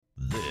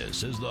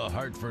This is the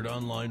Hartford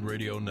Online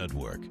Radio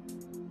Network.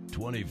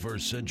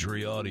 21st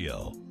Century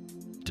Audio.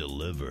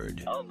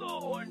 Delivered. On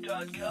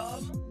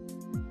thehorn.com.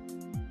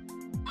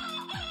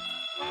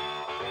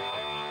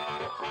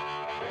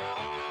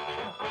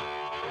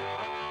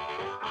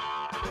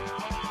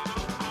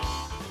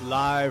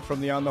 Live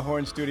from the On the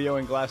Horn studio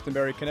in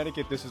Glastonbury,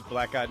 Connecticut, this is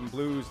Black Eyed and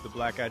Blues, the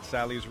Black Eyed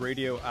Sally's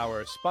Radio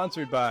Hour,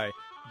 sponsored by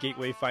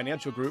Gateway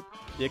Financial Group,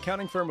 the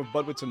accounting firm of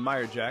Budwitz and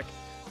Meyerjack,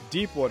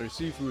 Deepwater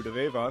Seafood of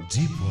Avon,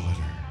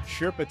 Deepwater,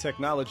 Sherpa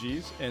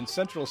Technologies, and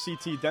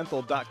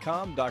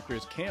CentralCTDental.com,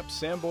 Doctors Camp,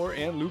 Sambor,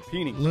 and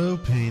Lupini.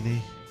 Lupini.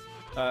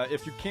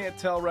 If you can't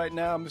tell right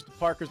now, Mr.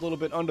 Parker's a little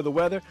bit under the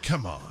weather.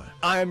 Come on.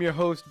 I am your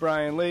host,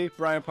 Brian Lee.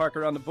 Brian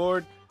Parker on the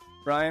board.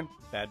 Brian,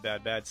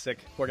 bad, sick,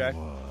 poor guy.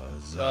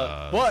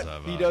 But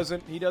he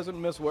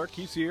doesn't miss work.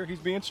 He's here. He's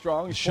being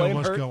strong. He's Show playing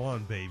must hurt. go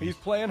on, baby. He's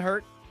playing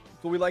hurt.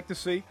 That's what we like to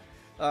see.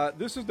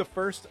 This is the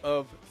first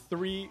of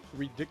 3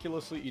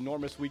 ridiculously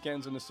enormous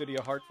weekends in the city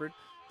of Hartford.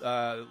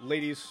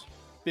 Ladies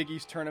Big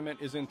East tournament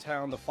is in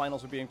town. The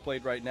finals are being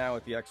played right now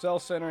at the XL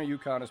Center.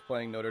 UConn is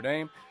playing Notre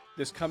Dame.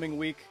 This coming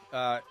week,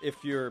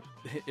 if you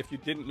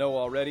didn't know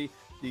already,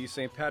 the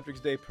St. Patrick's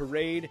Day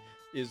Parade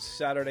is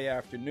Saturday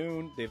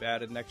afternoon. They've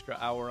added an extra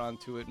hour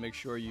onto it. Make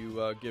sure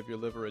you give your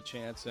liver a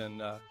chance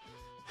and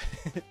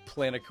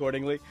plan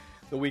accordingly.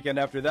 The weekend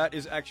after that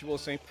is actual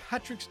St.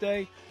 Patrick's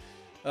Day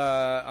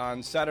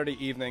on Saturday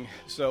evening.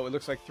 So it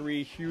looks like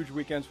 3 huge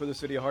weekends for the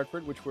city of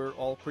Hartford, which we're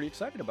all pretty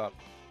excited about.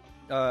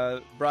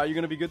 Bri, you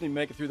going to be good to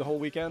make it through the whole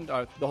weekend,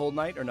 the whole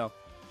night, or no?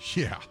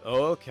 Yeah.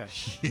 Okay.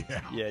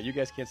 Yeah. Yeah, you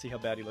guys can't see how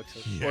bad he looks.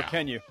 Yeah. Or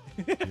can you?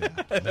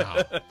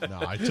 Yeah.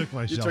 No, I took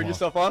myself You turned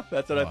yourself off?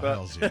 That's what I thought.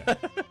 Hells yeah.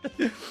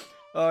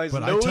 His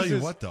But I nose tell you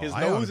is, what, though, his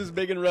I nose oughta- is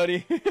big and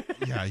ruddy.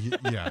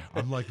 Yeah.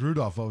 I'm like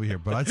Rudolph over here.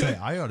 But I tell you,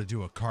 I ought to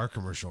do a car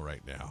commercial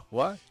right now.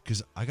 What?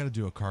 Because I got to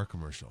do a car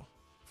commercial.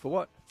 For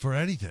what? For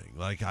anything.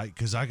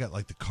 Because I got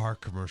like the car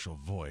commercial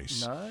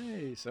voice.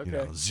 Nice. Okay. You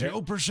know,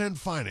 0%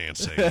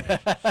 financing.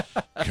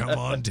 Come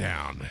on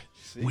down.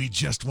 See? We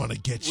just want to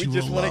get you alone. We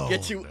just want to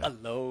get you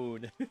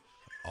alone.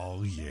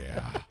 Oh,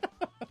 yeah.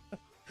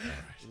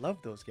 Love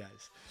those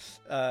guys.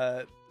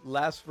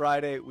 Last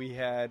Friday, we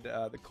had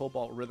the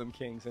Cobalt Rhythm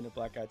Kings in at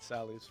Black Eyed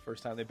Sally's.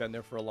 First time they've been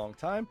there for a long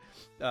time.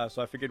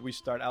 So I figured we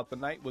start out the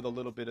night with a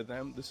little bit of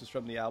them. This is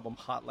from the album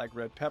Hot Like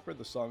Red Pepper.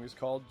 The song is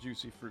called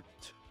Juicy Fruit.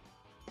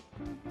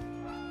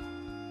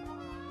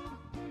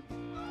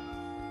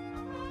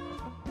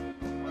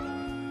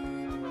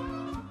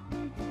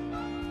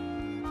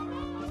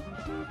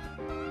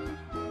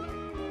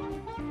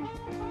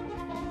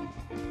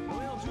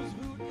 Well, juicy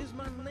fruit is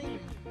my name.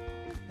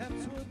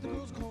 That's what the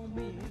girls call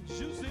me.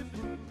 Juicy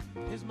fruit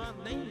is my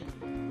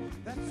name.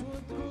 That's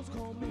what the girls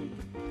call me.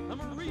 I'm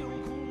a real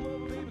cool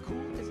little baby,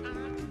 cool as I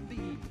can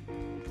be.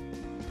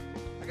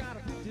 I got a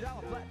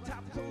 $50 flat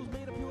top clothes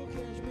made of pure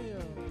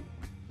cashmere.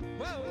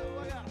 Well,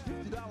 I got a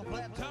 $50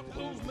 flat top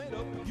clothes made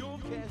of pure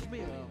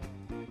cashmere.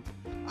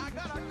 I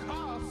got a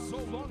car so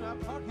long I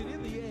park it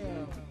in the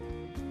air.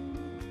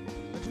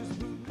 Juicy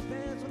fruit,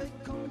 that's what they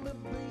call me,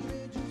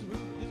 baby. Juicy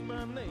fruit is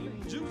my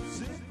name.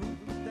 Juicy fruit,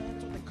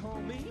 that's what they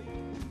call me.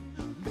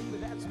 Baby,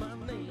 that's my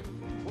name.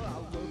 Well, I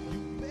love you,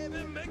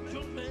 baby. Make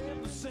your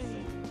name the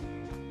same.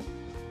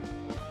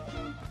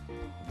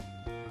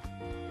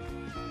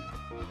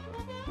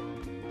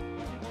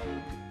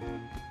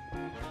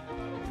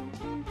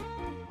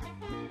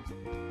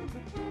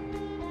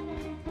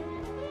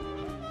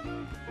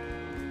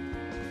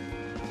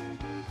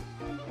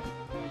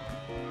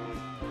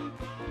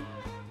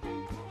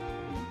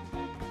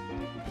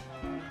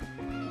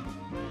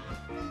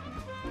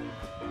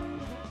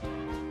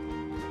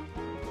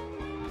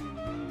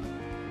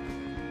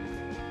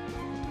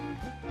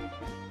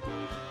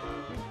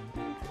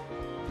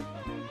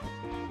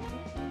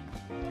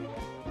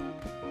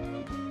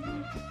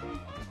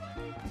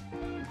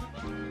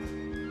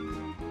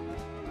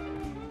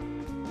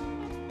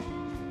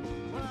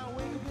 When I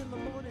wake up in the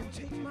morning,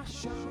 take my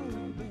shower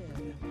in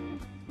bed.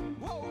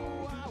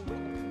 Whoa, I wake up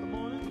in the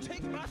morning,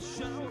 take my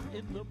shower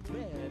in the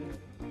bed.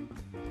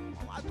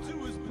 All I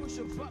do is push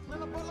a button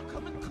and a bottle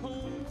coming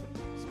cold.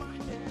 It's my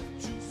hair,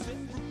 juicy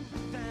fruit.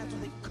 That's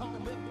what they call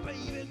me,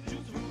 baby.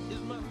 Juicy fruit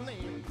is my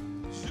name.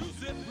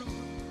 Juicy fruit.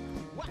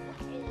 Wow,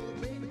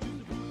 baby,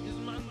 juicy fruit is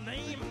my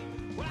name.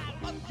 Well,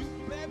 I love you,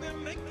 baby.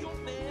 Make your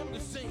name the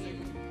same.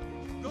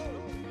 Go.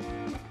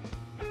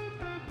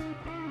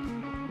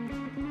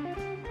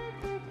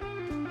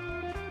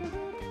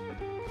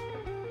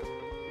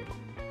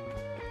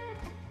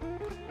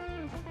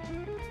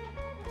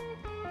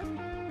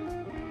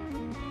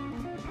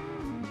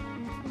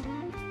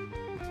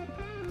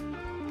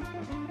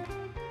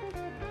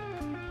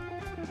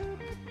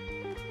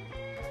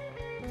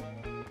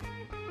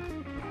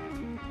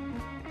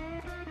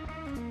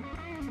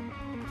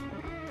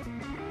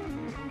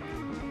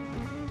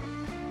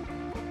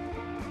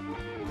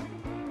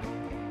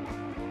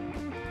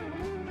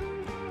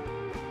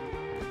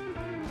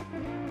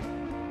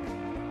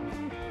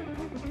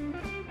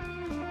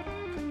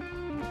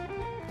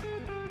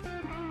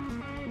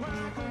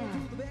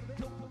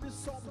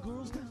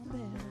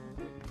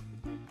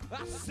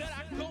 I said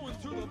I'm going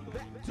through the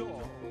back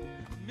door.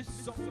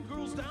 Miss all the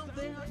girls down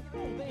there, you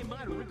know they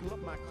might wrinkle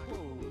up my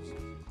clothes,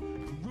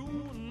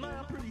 ruin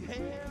my pretty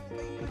hair,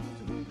 baby.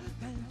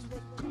 That's what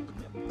they call me,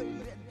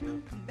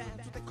 baby.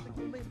 That's what they call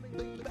me, baby.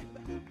 Baby, that's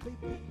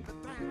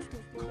what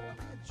they call me.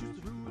 Just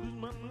rude is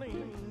my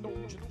name,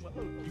 don't you know I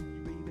love you,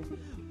 baby.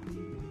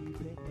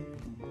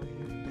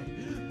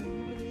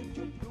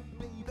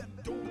 Baby,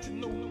 don't you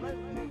know I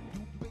love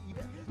you, baby.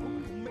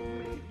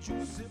 Baby,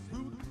 juicy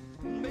fruit,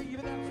 baby,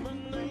 that's my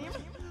name.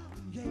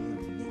 Yeah,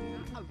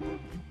 I love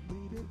you,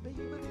 baby,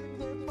 baby,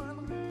 that's my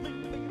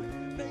name,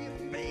 baby,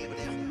 baby,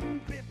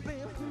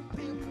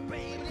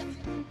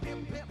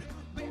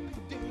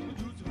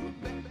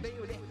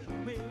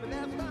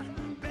 that's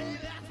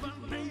my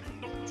name.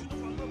 Don't you know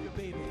I love you,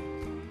 baby?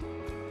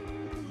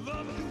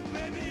 Love you,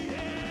 baby,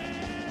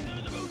 yeah.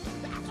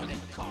 That's what they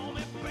call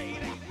me,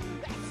 baby.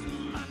 That's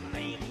my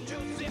name,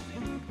 Joseph.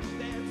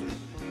 That's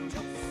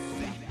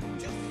Joseph.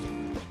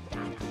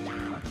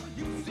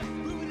 You said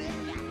Rudy.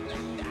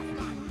 That's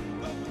my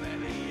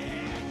baby,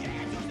 yeah,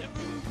 Joseph.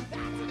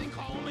 That's what they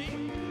call me.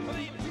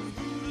 Baby,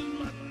 Joseph is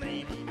my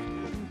name.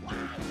 Wow,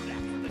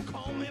 that's what they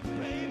call me,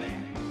 baby.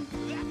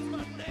 That's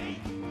my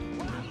name.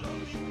 Well, I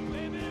love you,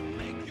 baby.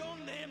 Make your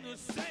name the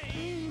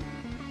same.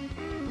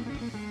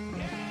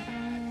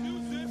 Yeah,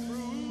 Joseph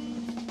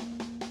Rude.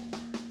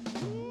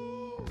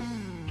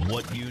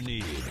 What you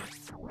need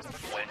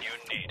when you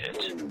need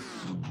it.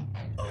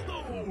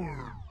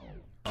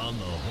 On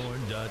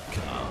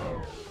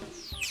thehorn.com.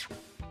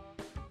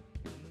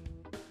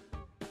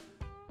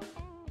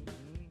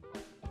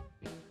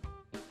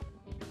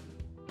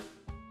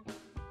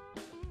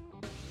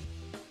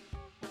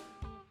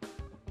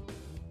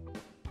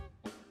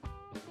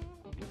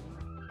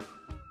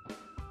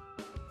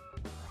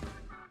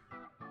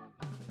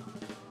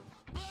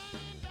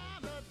 Burning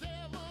down the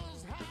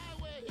devil's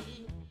highway,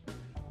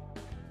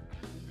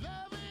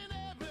 loving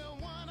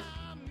everyone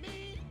I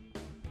meet,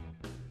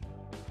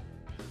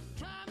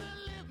 trying to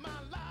live my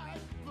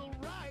life the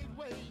right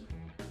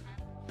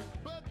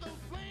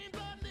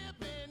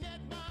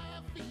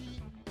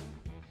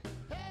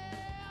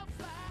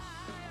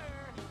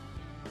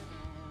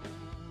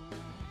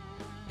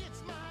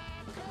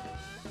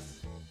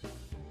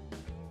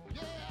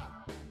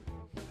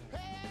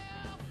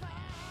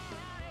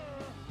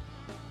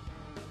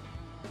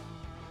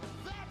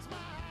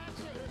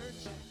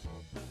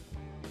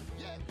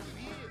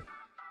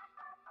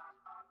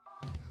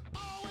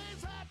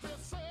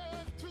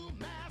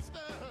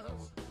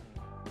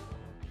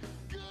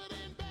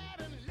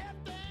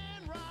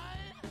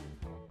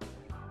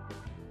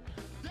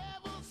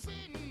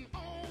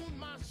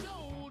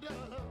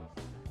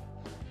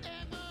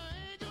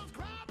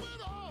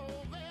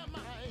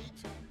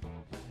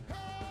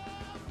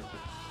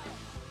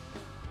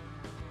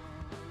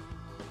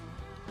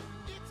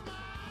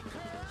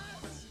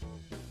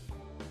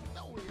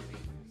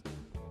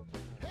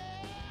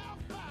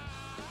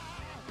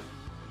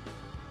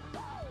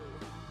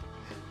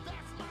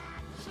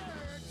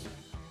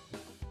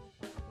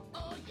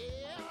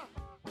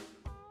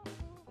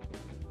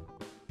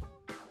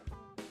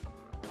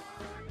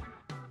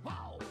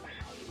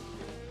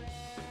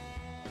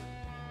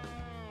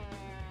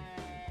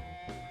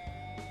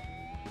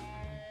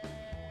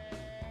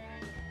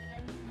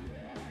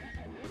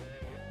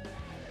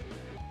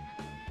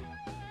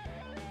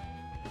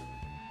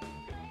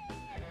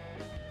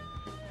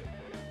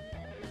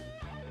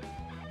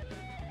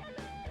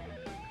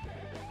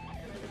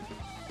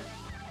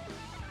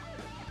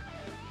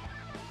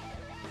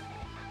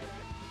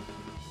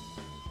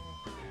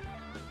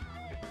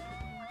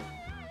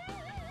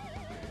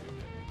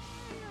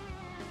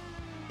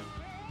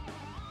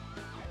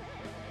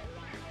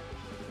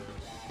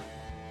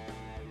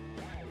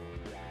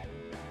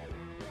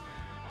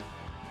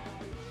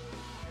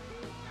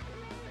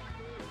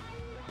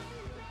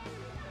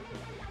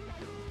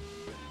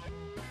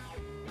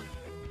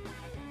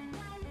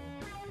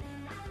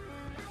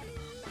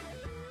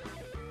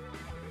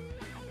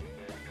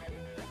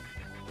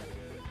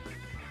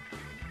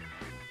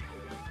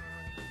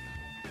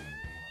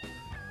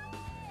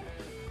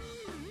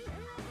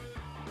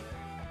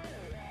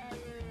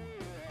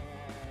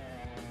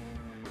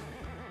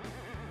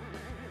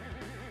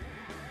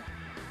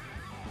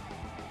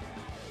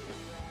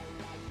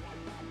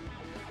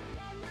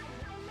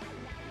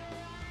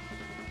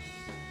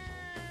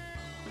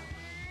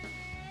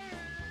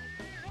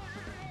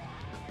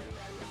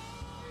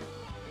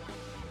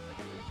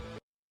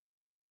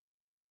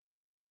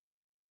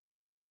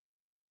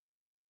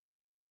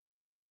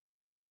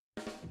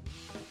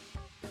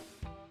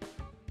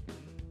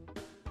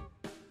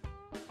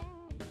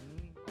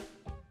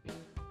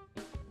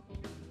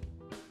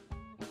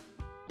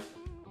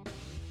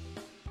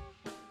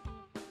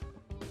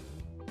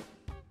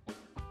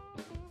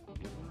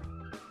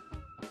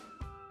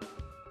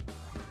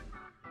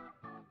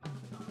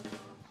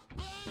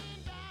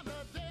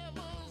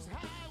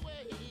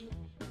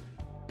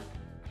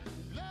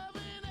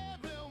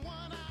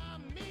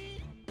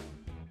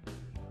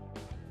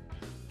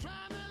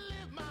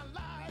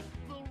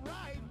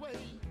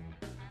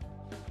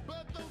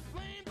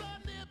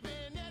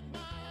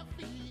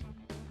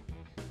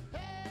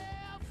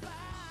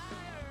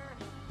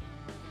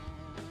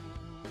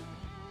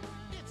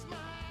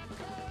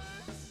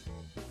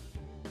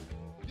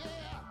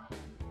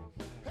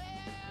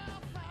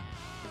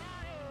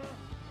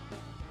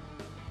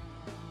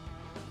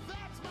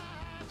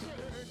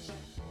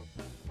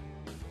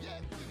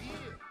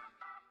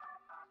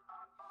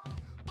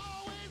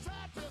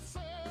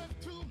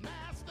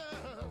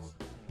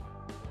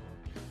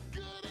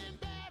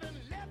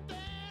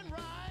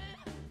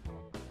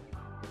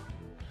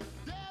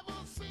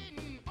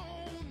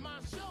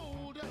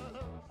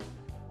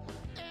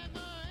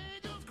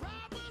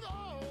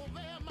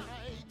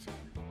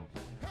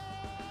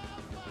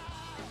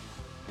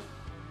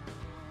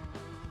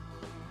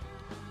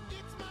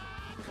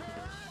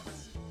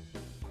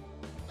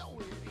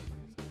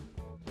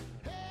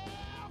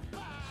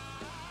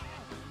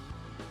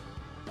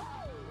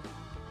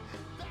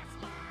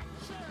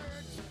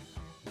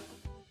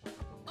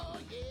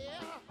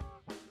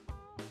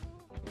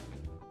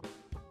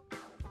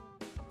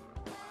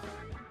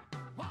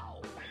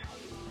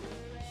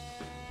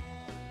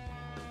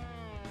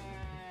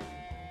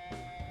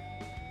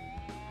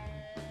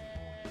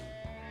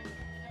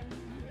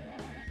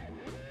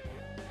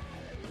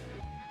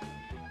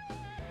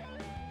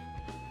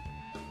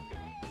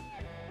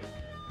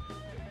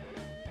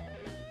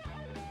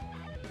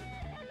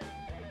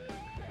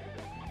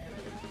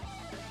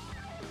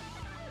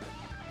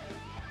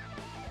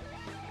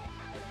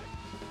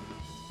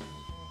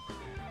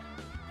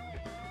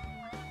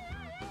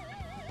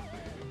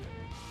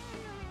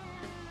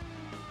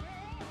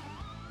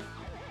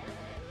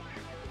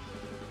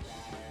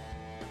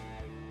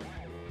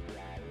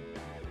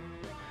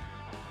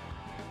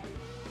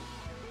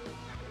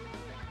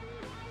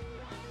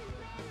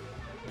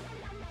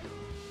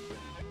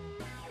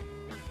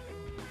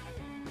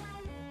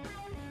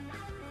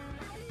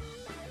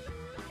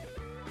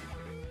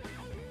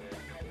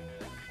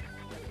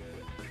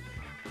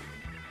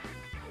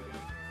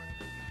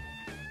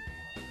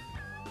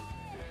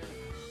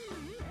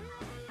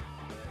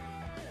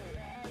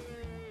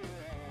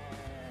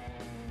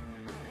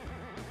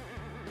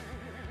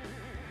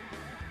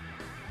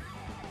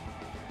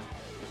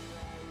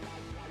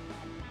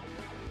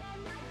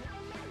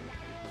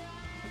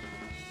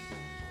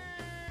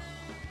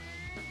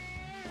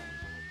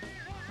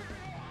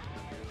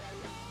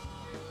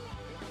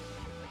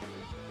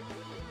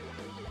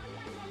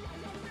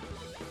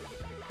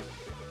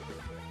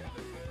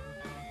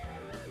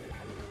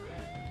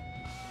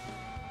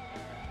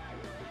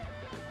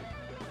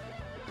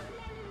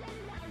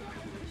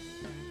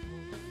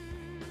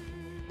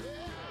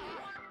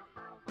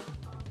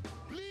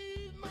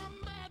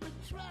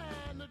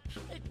to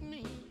trick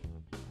me.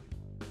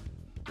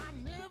 I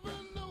never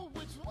know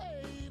which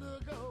way to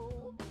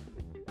go.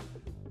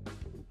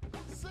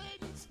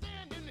 Satan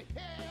standing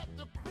here at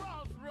the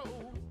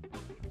crossroads,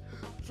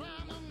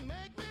 trying to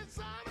make me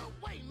sign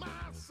away my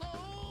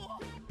soul.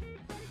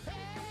 It's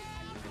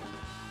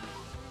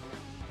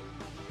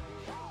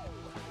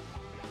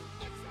my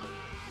curse. That's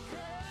my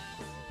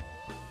church.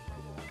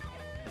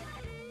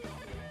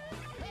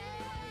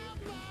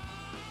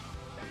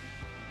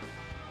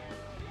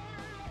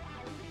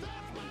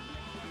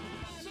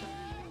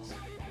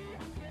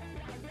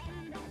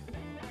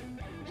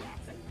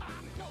 Yes, I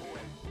know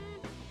it.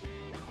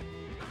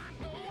 I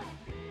know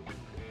it.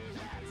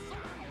 Yes,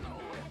 I know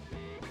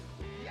it.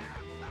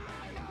 Yes, I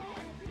know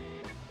it.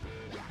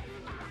 Yes,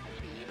 I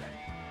believe it.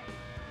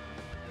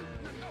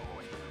 You know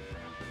it.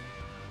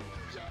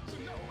 Church,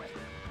 you know it.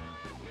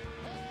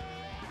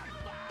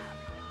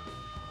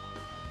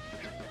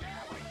 The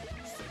devil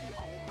sitting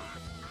on my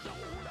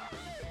shoulder.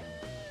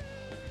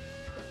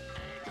 The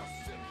angel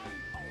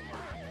sitting on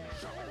my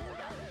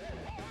shoulder.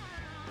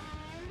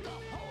 The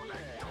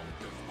Holy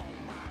Ghost is on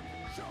my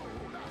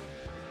shoulder.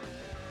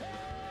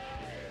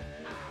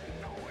 Hey, I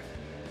know it.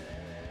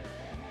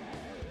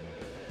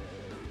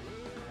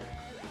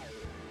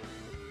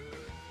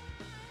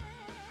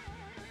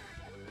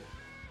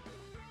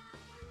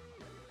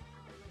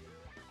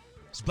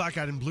 It's Black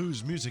Eyed and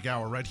Blues Music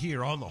Hour right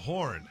here on the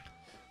Horn.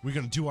 We're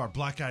going to do our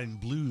Black Eyed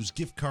and Blues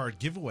gift card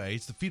giveaway.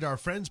 It's the Feed Our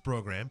Friends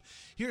program.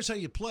 Here's how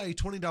you play.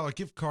 $20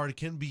 gift card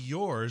can be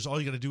yours. All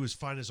you got to do is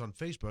find us on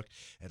Facebook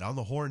at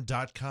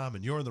onthehorn.com,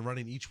 and you're in the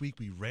running. Each week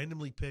we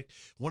randomly pick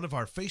one of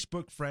our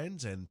Facebook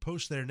friends and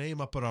post their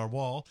name up on our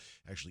wall.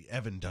 Actually,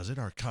 Evan does it,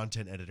 our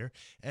content editor.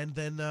 And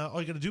then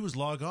all you got to do is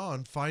log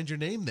on, find your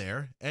name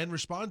there, and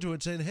respond to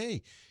it saying,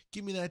 hey,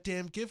 give me that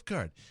damn gift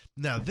card.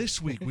 Now,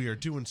 this week we are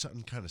doing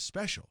something kind of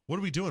special. What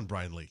are we doing,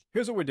 Brian Lee?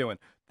 Here's what we're doing.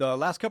 The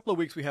last couple of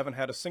weeks, we haven't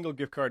had a single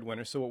gift card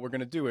winner. So what we're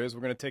going to do is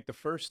we're going to take the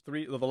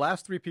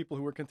last three people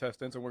who were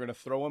contestants, and we're going to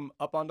throw them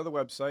up onto the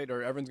website,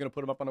 or Evan's going to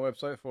put them up on the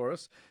website for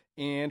us.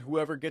 And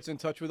whoever gets in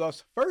touch with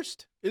us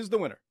first is the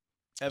winner.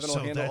 Evan will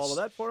handle all of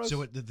that for us.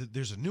 So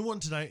there's a new one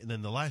tonight, and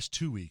then the last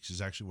 2 weeks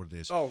is actually what it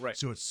is. Oh, right.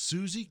 So it's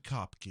Susie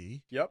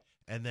Kopke. Yep.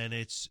 And then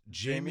it's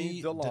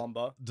Jamie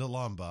DeLamba.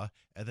 DeLamba,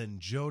 and then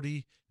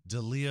Jody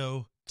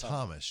DeLeo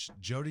Thomas.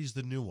 Jody's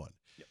the new one.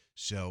 Yep.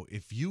 So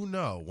if you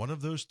know one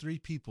of those three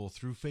people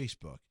through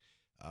Facebook,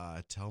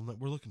 tell them that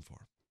we're looking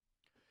for.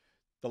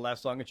 The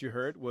last song that you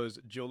heard was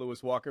Joe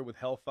Louis Walker with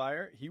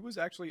Hellfire. He was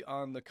actually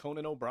on the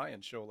Conan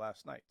O'Brien show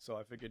last night, so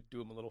I figured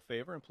do him a little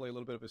favor and play a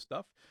little bit of his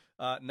stuff.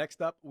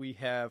 Next up, we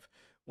have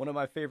one of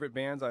my favorite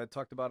bands. I had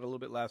talked about it a little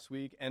bit last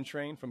week,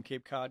 N-Train from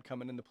Cape Cod,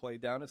 coming into play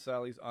down at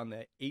Sally's on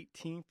the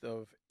 18th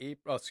of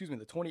April.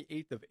 The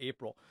 28th of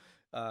April.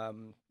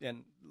 And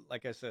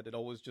like I said, it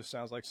always just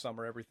sounds like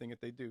summer, everything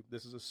that they do.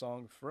 This is a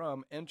song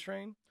from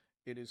N-Train.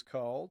 It is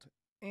called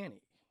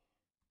Annie.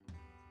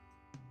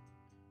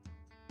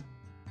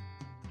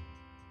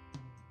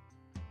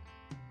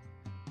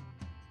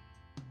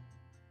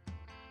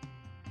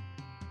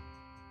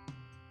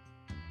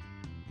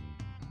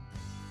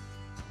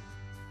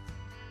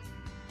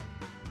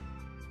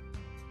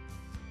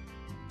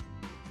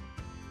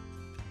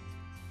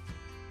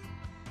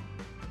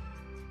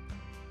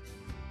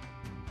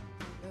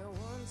 There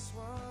once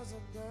was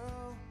a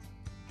girl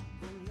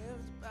who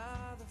lived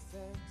by the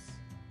fence.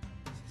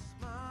 She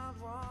smiled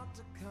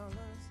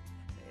watercolors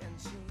and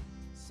she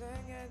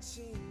sang and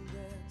she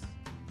danced.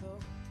 Though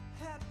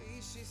happy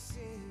she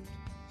seemed,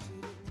 she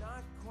did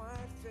not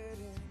quite fit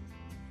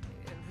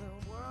in her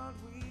world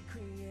we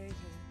created.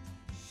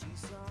 She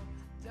saw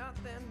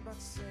nothing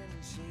but sin.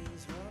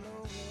 She's run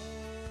away.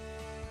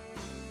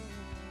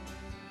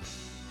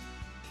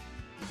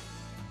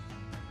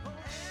 Oh,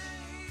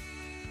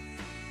 Annie,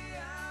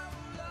 I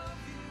will love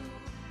you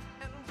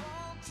and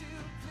want to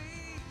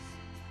please.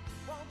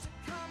 Won't you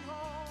come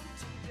home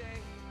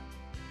today?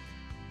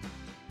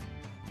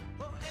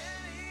 Oh,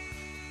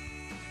 Annie,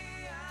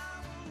 I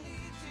will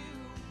need you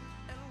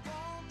and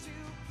want to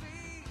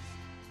please.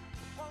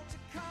 Won't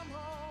you come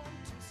home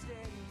to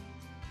stay?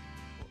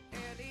 Oh,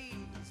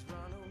 Annie's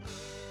run away.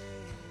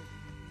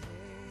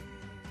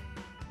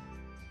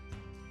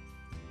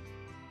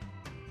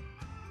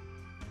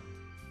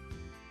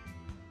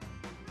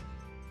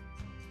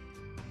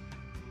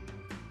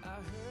 I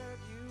heard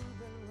you've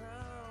been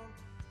round,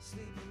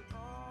 sleeping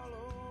all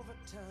over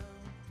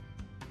town,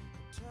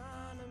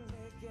 trying to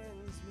make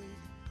ends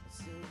meet, but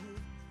still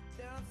you've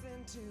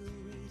nothing to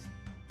eat.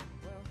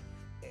 Well,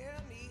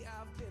 Annie,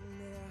 I've been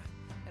there,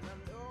 and I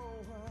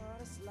know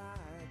what it's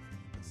like.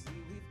 But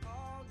see, we've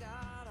all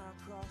got our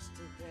cross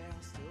to bear,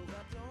 still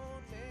that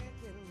don't make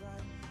it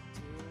right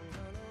to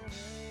run away.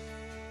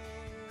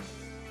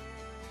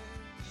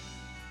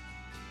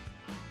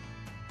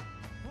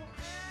 Oh,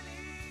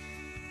 Annie,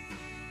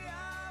 I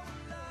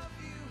will love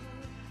you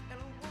and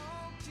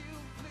want you,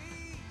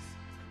 please.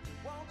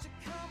 Won't you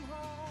come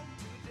home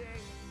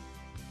today?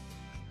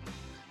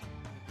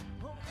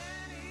 Oh,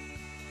 Annie,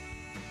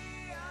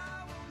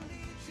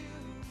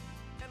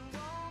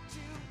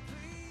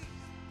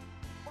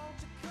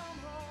 come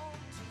home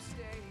to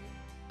stay,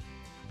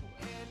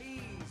 and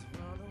he's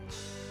run away.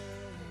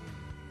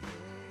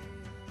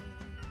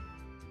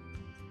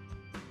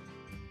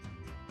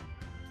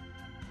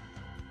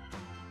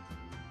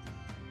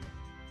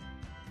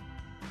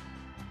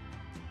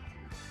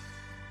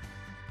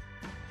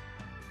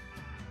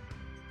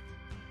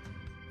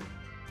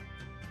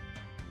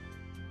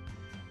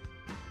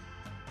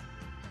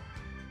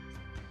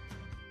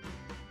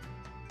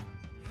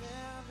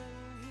 Heaven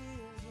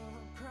hears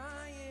your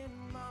crying,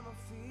 mama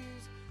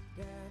fears,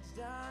 dad's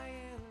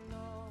dying,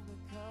 all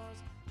because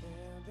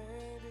their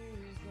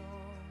baby's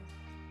gone,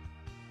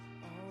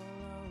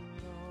 all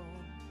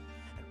alone.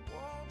 And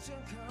won't you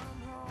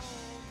come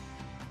home?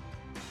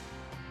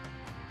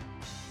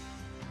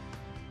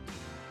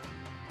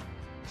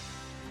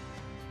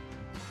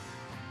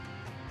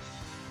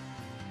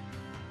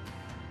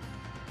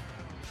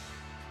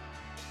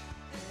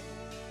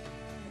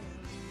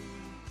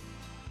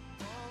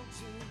 Won't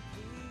you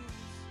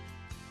please?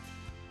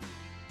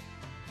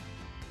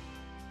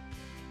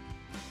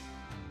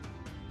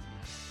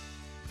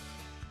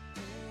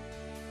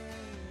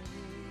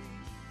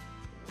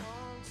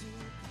 Won't you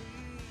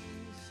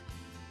please?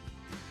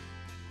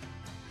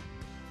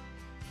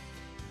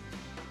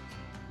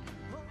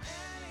 Oh,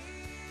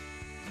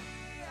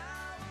 Annie,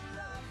 I will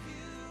love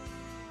you.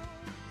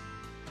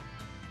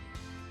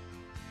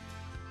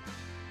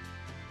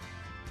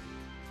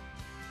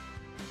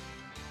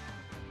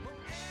 Oh,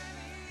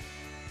 Annie,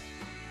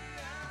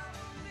 I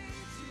will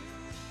need you.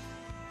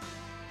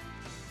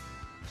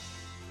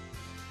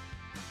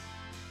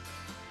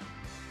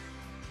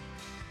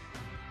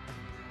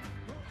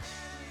 Oh,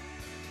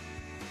 Annie,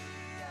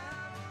 I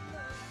will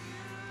love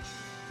you.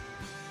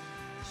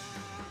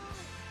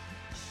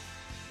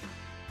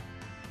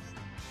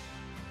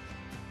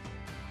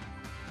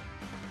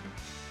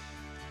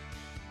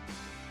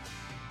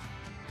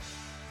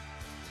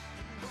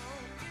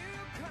 Won't you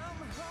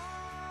come home?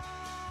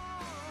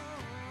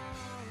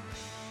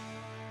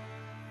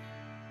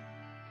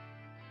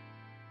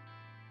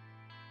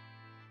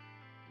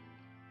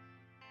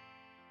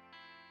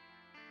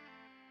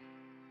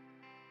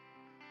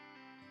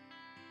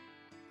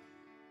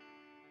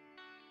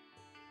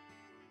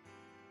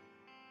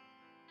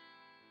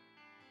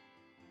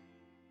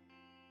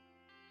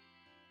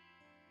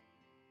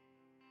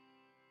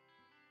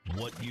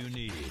 What you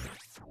need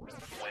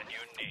when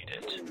you need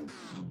it.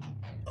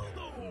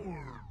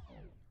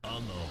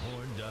 On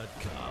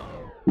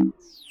thehorn.com.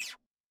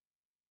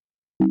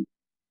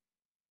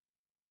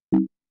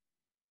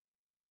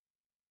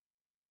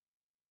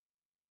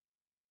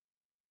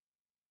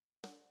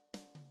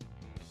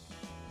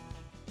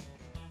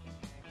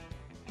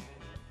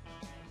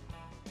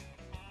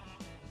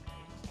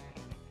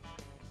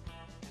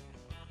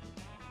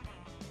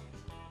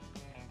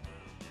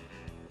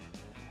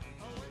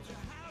 When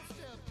your house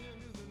stepped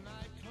into the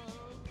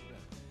nightclub,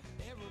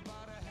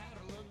 everybody had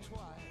to look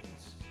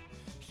twice.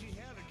 She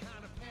had the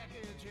kind of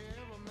package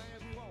every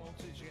man wants.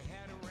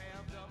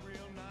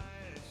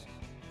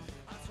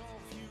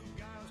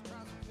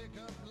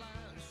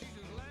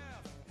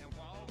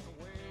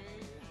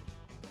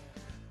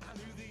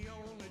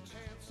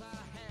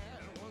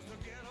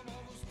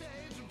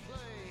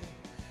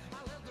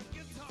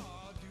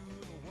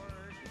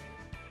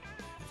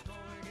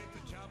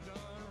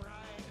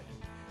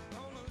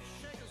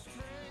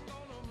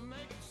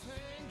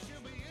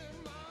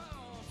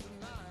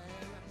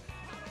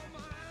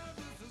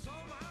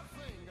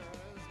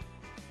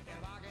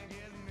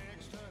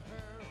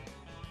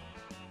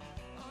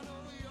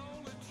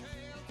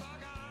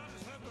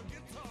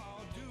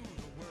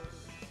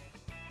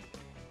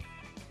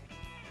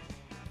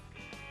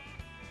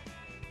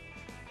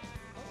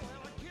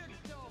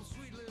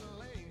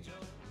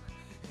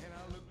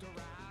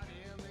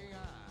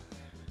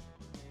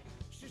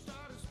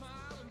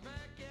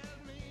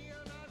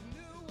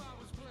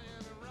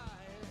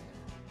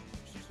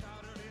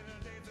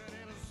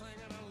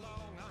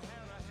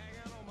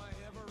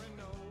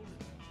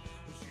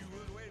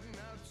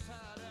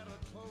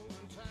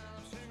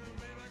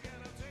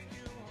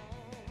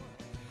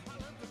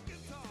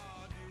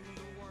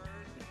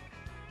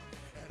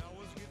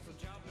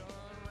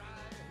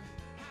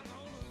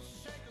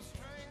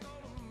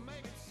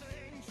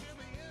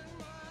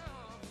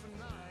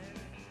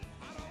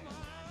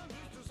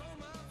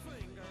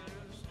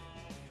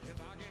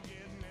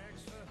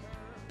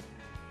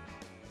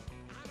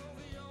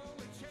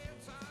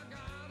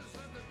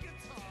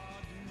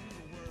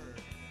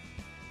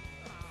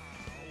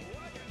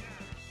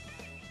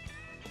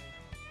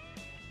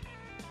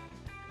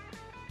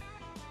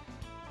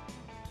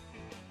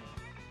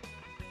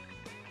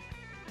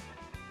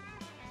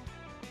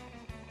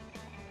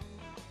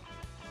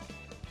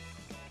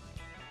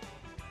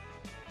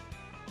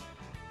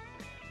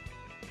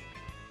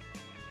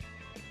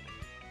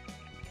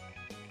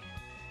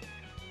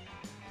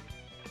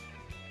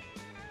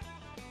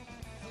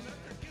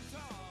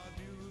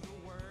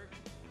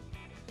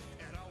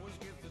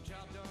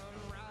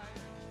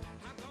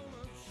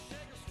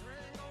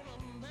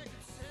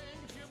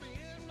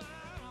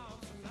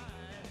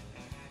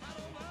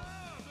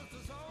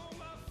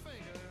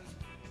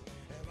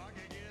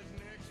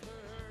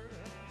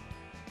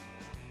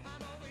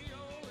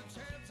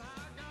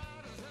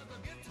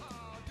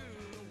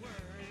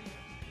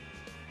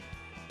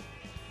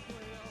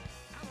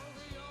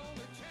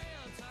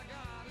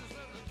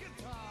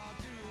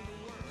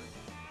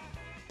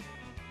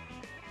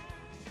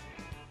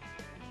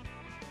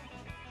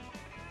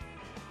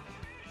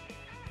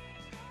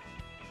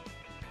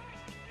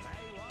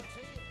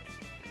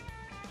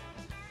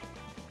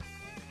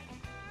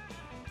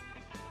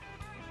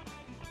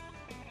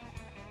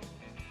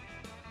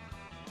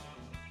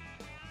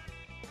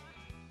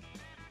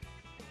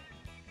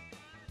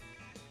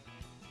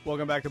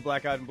 Welcome back to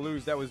Black Eyed and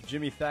Blues. That was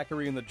Jimmy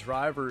Thackeray and the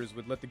Drivers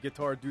with Let the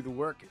Guitar Do the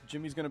Work.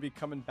 Jimmy's going to be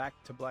coming back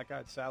to Black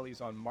Eyed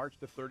Sally's on March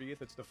the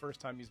 30th. It's the first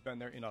time he's been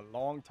there in a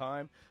long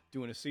time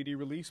doing a CD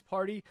release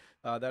party.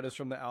 That is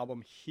from the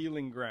album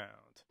Healing Ground.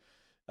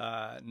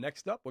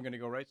 Next up, we're going to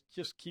go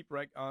just keep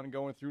right on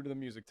going through to the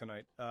music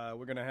tonight.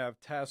 We're going to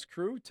have Tass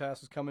Crew.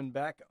 Tass is coming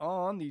back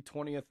on the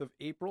 20th of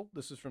April.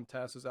 This is from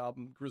Tass's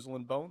album Grizzle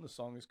and Bone. The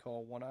song is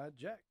called One-Eyed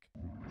Jack.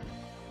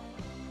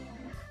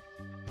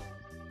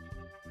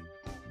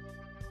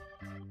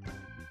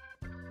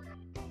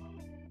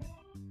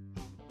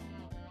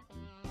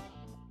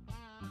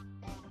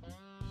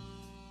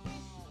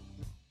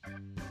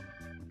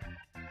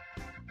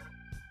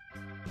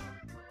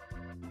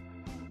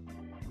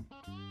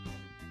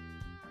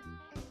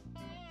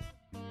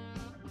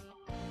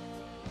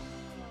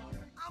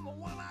 I'm a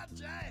one-eyed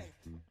jack.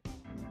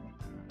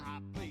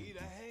 I played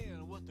a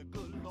hand what the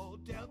good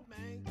Lord dealt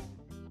me.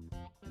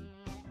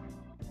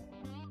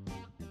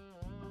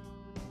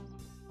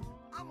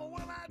 I'm a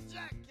one-eyed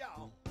jack,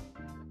 y'all.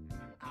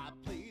 I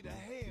played a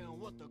hand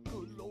what the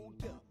good Lord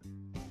dealt me.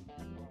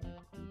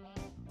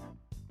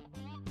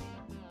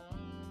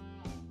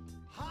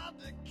 Hard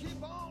to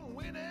keep on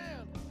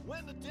winning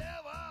when the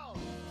devil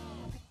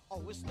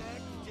always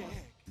stacked the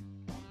deck.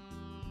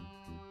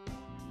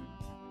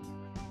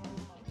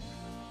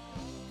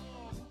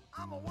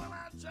 I'm a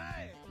one-eyed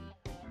jack.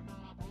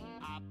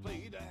 I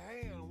played a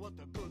hand what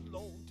the good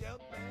Lord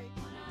dealt me.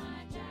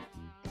 One-eyed jack.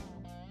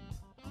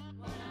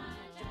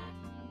 One-eyed jack.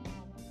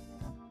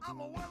 I'm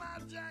a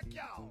one-eyed jack,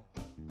 y'all.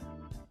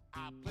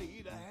 I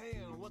played a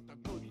hand what the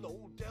good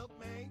Lord dealt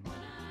me.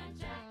 One-eyed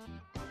jack.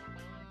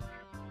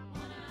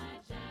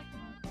 One-eyed jack.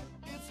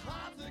 It's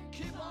hard to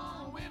keep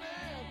on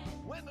winning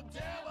when the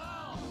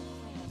devil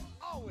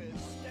always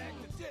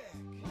stacked the deck.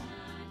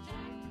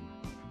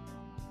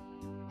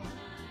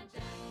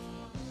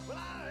 But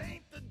I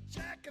ain't the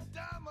Jack of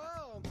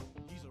Diamond.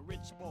 He's a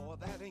rich boy,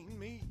 that ain't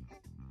me.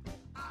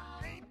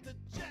 I ain't the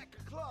Jack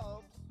of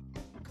Clubs,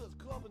 cause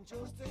clubbing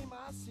just ain't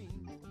my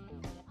scene.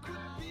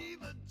 Could be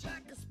the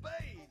Jack of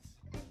Spades.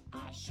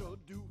 I sure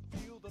do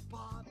feel the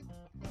part.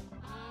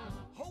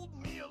 Hold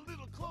me a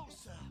little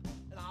closer,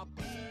 and I'll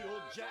be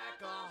your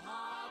Jack of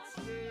Hearts.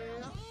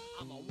 Yeah,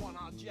 I'm a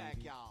one-eyed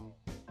Jack, y'all.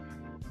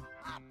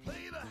 I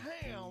played a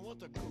hand what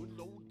the good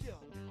Lord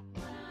dealt me.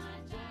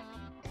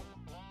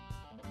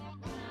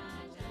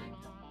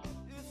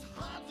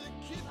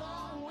 Keep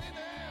on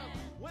winning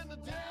when the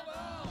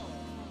devil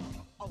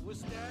always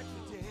stacked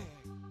the deck.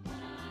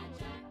 One-eyed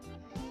jack.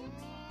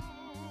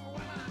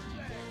 One-eyed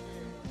jack.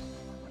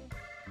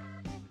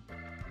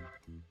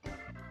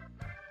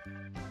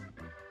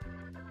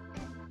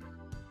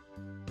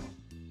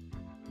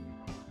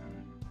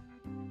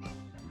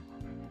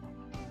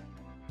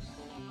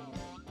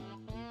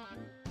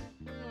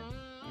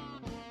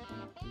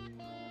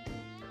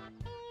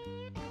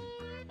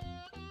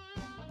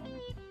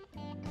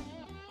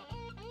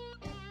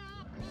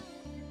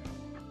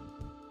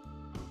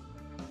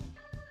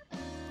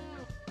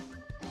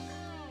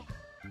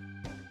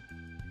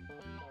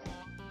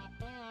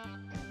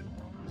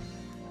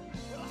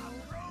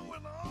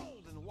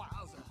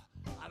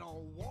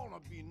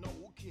 Be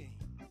no king.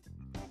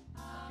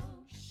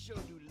 Sure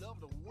do love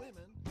the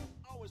women,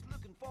 always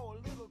looking for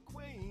a little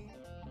queen.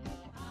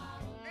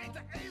 Ain't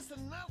the ace of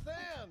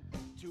nothing,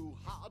 too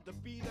hard to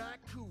be that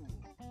cool.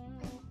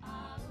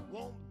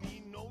 Won't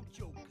be no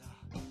joker,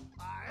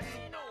 I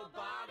ain't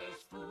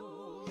nobody's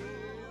fool.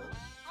 Yeah.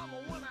 I'm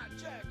a one-eyed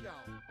jack,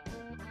 y'all.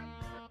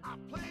 I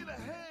played a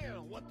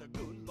hand what the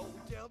good Lord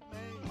dealt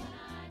me.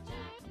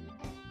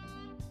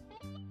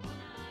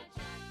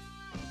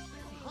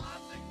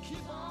 Hard to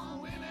keep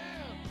on winning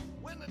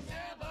when the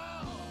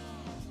devil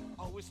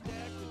always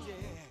stacked the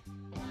deck.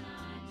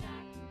 One-eyed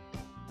jack.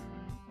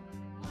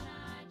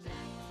 One-eyed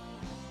jack.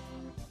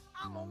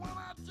 I'm a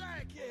one-eyed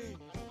jack, yeah.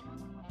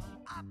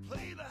 I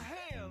played a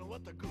hand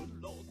what the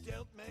good Lord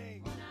dealt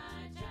me.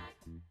 One-eyed jack.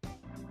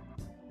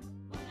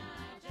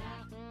 One-eyed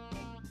jack.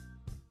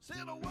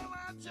 Said a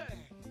one-eyed jack.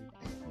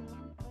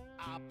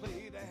 I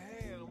played a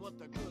hand what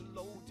the good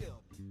Lord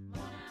dealt me.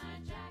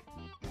 One-eyed jack.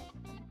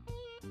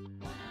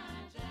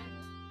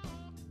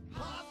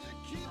 Hard to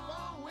keep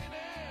on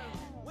winning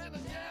when the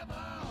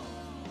devil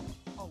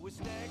always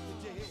stacked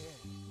the deck.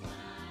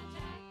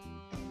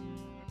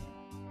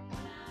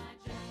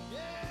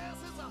 Yes,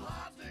 it's a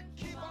hard to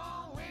keep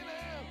on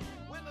winning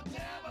when the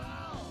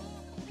devil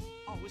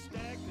always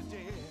stacked the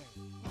deck.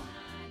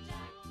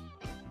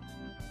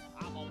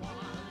 I'm a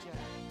one-eyed jack.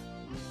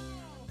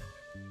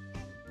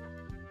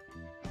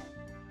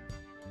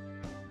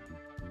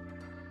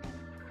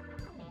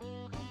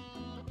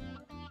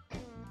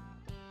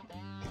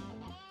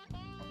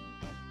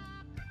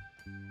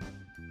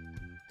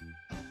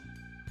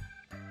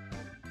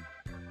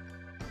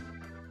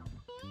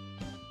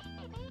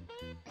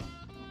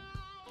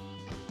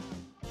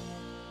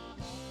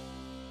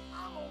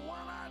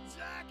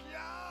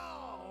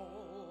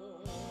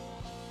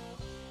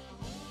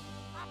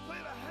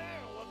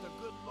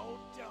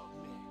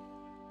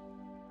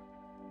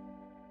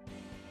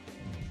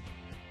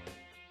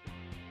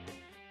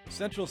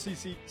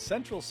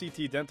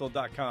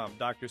 CentralCTDental.com.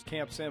 Doctors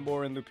Camp,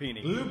 Sambor, and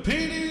Lupini.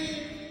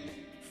 Lupini!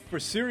 For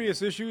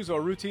serious issues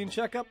or routine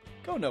checkup,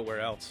 go nowhere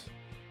else.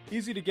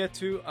 Easy to get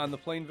to on the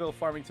Plainville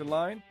Farmington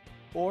line,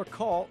 or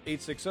call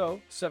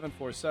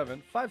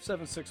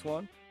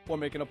 860-747-5761, or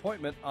make an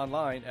appointment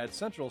online at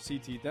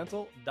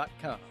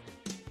CentralCTDental.com.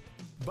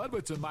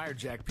 Budwitz and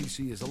Meyerjack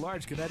PC is a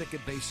large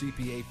Connecticut-based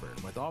CPA firm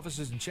with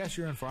offices in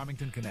Cheshire and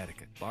Farmington,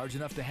 Connecticut. Large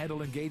enough to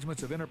handle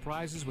engagements of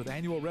enterprises with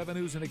annual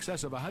revenues in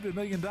excess of $100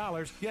 million,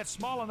 yet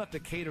small enough to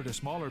cater to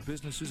smaller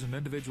businesses and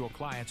individual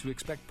clients who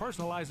expect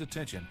personalized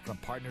attention from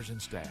partners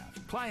and staff.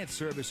 Client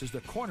service is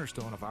the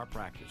cornerstone of our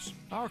practice.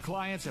 Our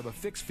clients have a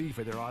fixed fee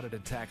for their audit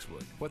and tax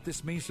work. What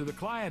this means to the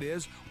client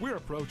is we're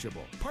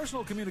approachable.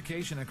 Personal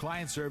communication and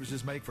client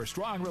services make for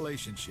strong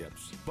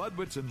relationships.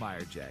 Budwitz and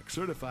Meyerjack,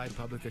 certified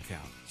public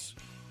accountants.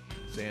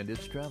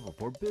 Sandits Travel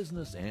for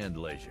business and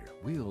leisure.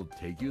 We'll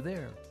take you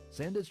there.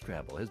 Sandits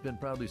Travel has been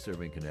proudly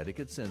serving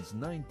Connecticut since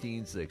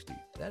 1960.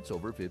 That's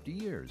over 50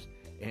 years.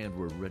 And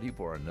we're ready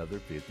for another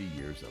 50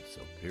 years of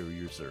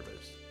superior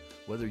service.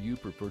 Whether you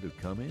prefer to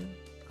come in,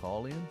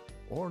 call in,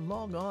 or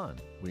log on,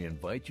 we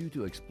invite you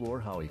to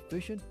explore how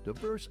efficient,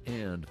 diverse,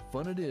 and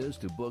fun it is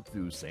to book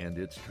through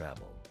Sandits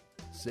Travel.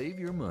 Save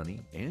your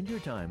money and your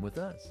time with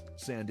us.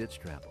 Sandits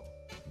Travel.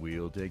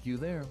 We'll take you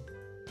there.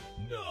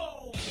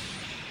 No!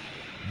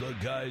 The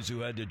guys who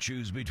had to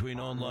choose between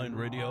online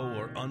radio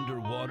or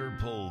underwater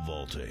pole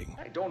vaulting.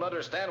 I don't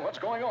understand what's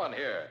going on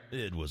here.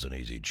 It was an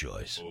easy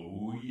choice.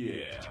 Oh,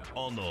 yeah.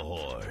 On the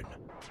Horn.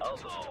 On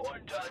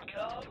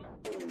thehorn.com.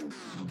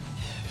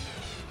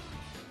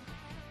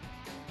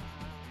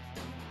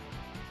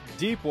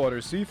 Deepwater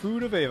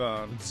Seafood of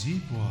Avon.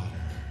 Deepwater.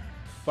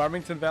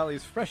 Farmington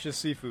Valley's freshest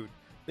seafood.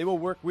 They will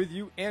work with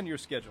you and your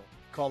schedule.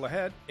 Call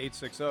ahead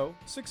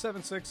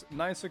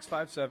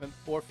 860-676-9657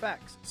 or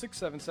fax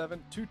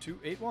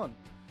 677-2281.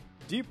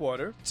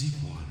 Deepwater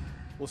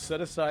will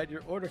set aside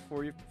your order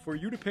for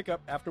you to pick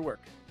up after work.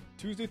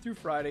 Tuesday through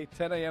Friday,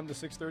 10 a.m. to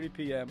 6:30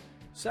 p.m.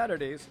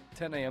 Saturdays,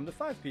 10 a.m. to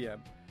 5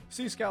 p.m.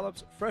 Sea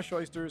scallops, fresh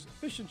oysters,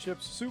 fish and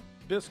chips, soup,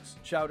 bisques,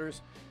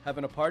 chowders.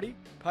 Having a party?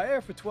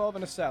 Paella for 12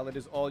 and a salad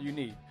is all you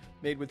need.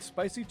 Made with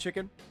spicy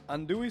chicken,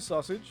 andouille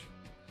sausage,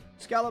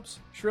 scallops,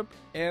 shrimp,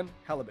 and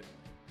halibut.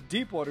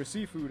 Deepwater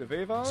Seafood of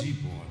Avon.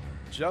 Deepwater.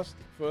 Just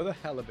for the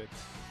halibut.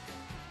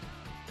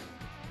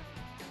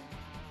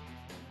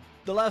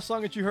 The last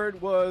song that you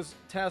heard was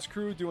Task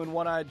Crew doing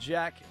One-Eyed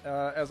Jack.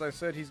 As I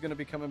said, he's going to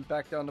be coming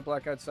back down to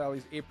Black Eyed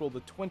Sally's April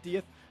the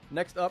 20th.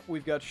 Next up,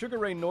 we've got Sugar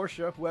Ray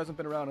Norsha, who hasn't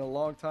been around in a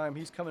long time.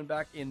 He's coming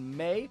back in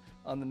May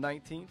on the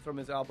 19th from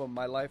his album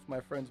My Life,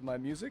 My Friends, My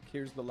Music.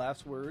 Here's the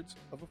last words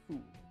of a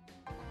fool.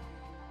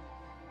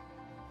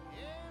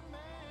 Yeah,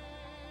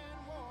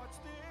 man, watch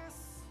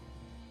this.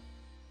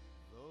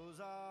 Those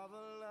are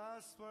the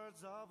last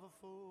words of a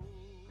fool.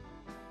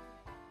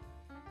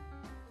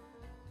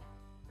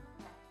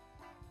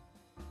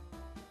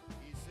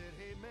 He said,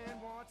 hey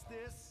man, watch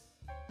this,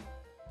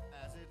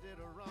 as he did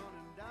a run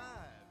and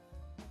dive.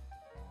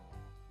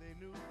 They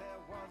knew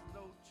there was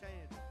no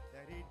chance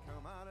that he'd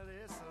come out of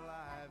this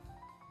alive.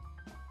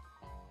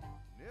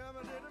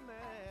 Never did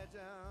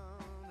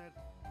imagine that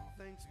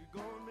things could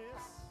go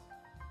amiss.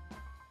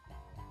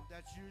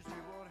 That's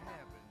usually what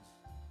happens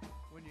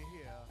when you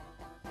hear,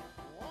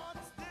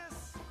 what's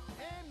this?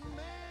 Hey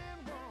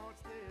man,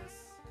 what's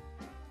this?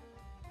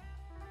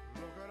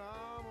 Look what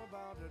I'm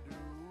about to do.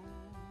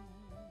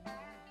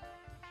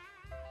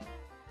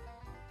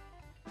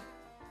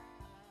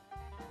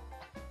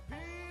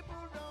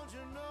 People, don't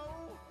you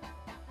know,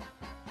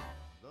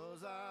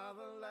 those are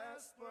the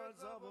last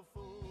words of a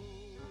fool.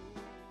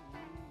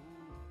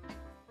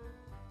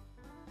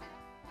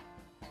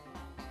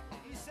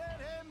 He said,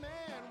 hey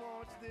man,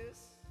 watch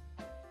this,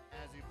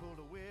 as he pulled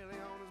a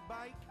wheelie on his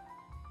bike.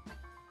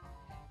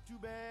 Too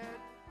bad,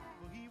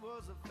 for he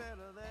was a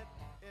fella that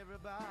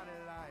everybody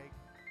liked.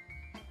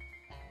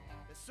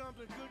 That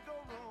something could go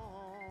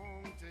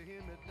wrong to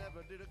him, it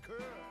never did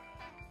occur.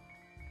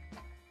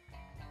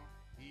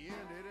 He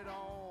ended it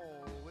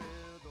all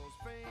with those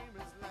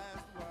famous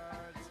last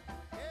words.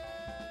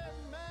 Hey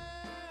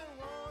man,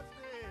 watch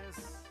this,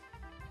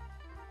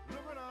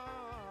 look what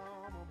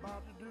I'm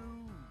about to do.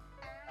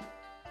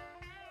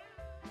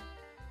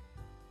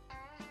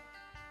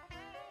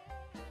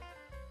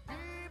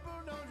 People,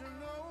 don't you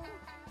know,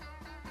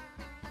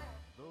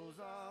 those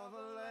are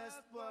the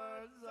last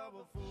words of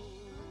a fool.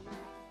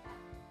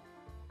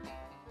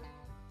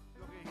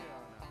 Look at here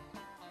now.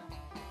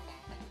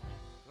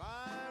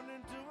 Climbed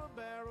into a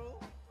barrel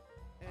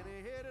and he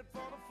headed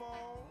for the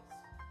falls.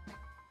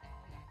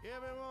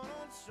 Everyone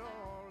on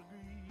shore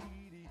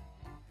agreed he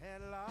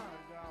had a lot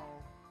of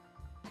gall.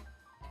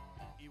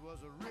 He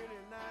was a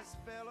really nice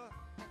fella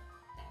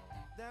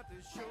that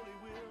they surely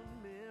will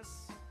miss.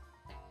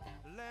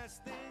 The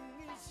last thing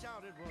he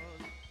shouted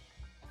was,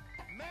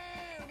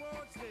 man,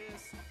 watch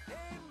this.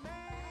 Hey,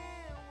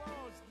 man,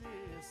 watch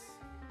this.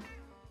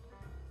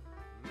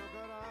 Look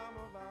what I'm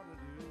about to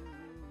do.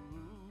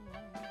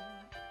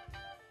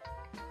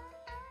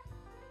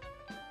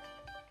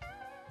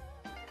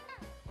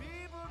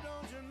 People, don't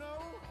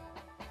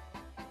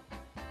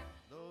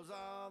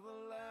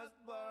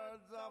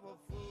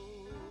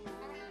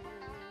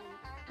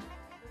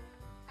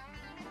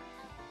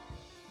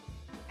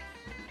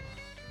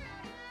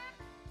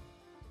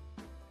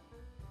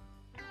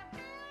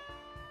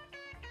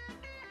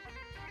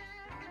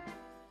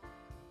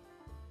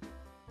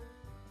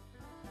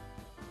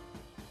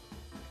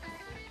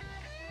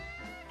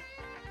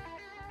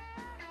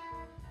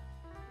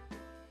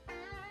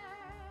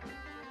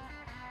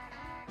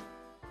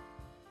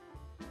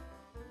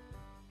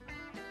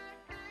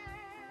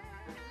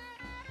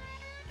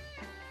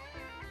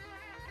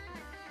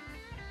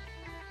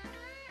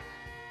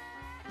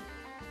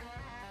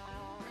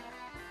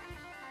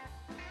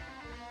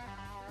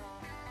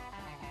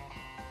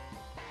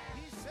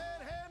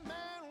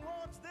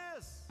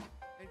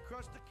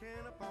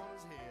hanging upon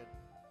his head.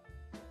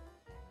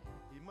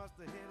 He must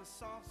have hit a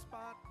soft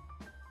spot,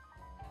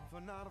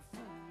 for not a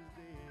fool is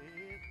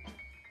dead.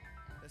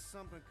 That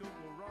something could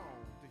go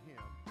wrong to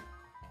him.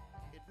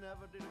 It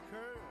never did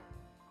occur.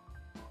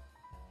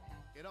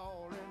 It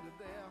all ended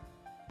there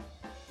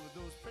with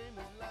those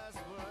famous last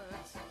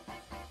words.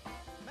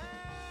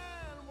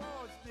 Man,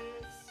 what's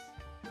this?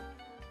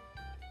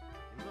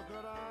 Look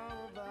what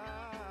I'm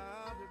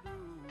about to do.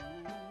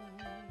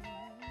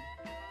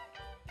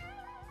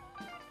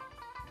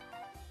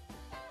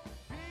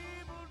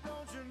 People,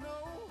 don't you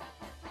know?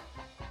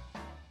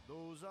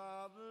 Those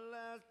are the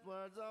last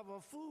words of a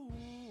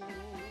fool.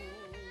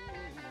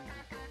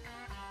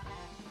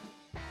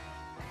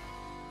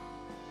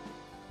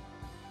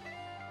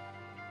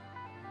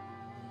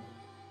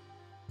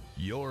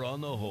 You're on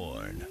the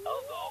horn.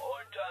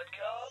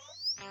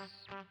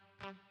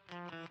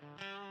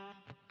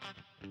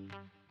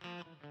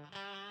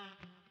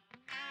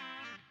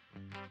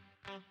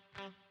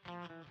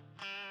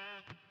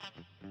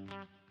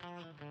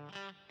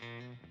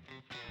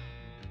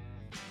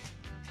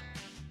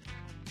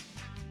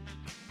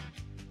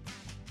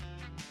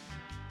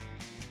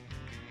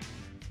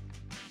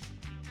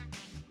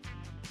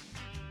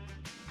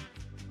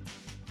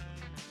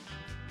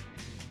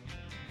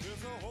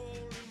 There's a hole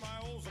in my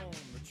ozone,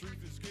 the truth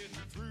is getting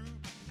through.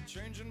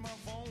 Changing my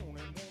phone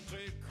and won't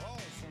take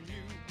calls from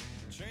you.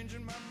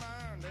 Changing my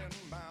mind and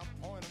my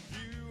point of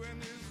view.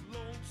 And this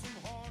lonesome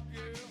heart,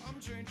 yeah, I'm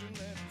changing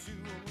that too.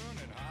 I'm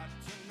running hot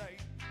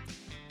tonight.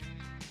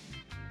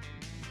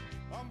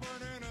 I'm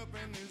burning up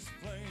in this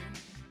flame.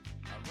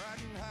 I'm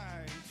riding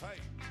high and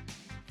tight.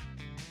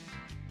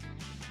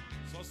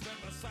 So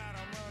step aside,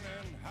 I'm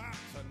running hot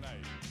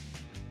tonight.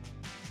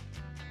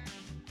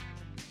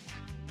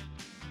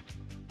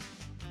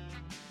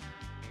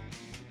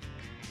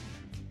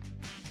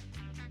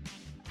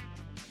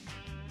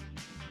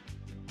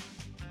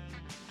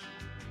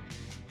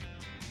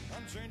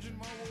 I'm changing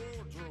my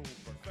wardrobe,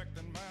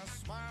 perfecting my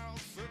smile,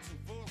 searching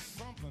for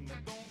something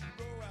that don't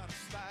go out of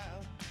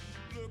style.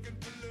 Looking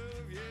for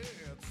love,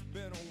 yeah, it's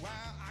been a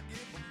while. I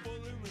give a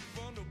fully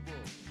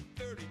refundable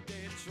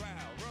 30-day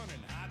trial,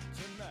 running hot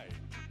tonight.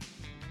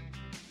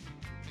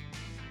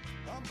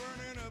 I'm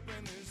burning up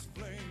in this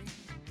flame.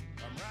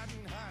 I'm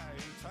riding high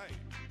and tight.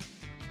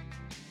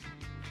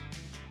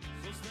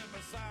 So step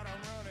aside,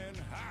 I'm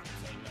running hot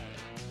tonight.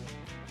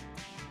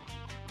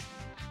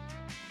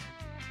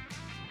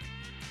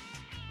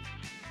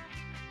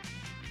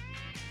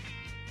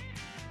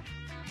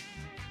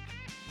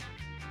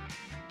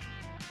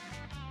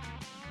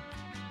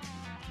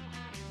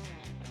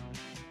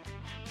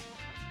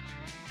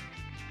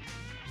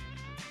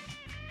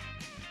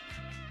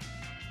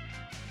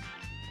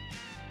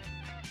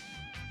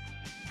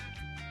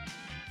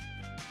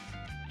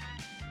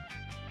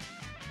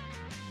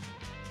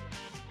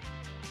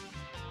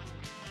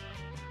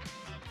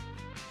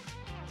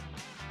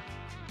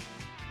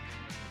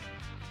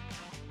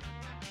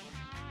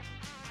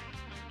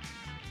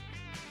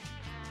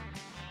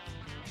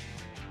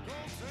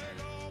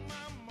 Take all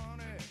my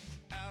money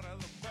out of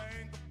the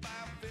bank, a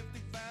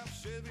 555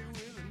 Chevy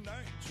with a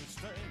nitrous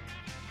tank.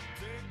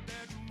 Take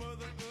that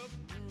mother up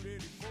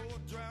Route 84,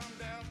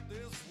 drowned out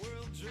this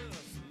world,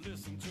 just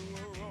listen to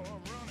her roar.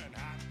 I'm running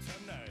hot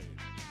tonight.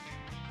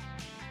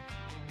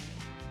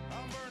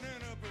 I'm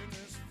burning up in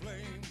this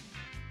flame.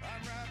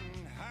 I'm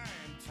riding high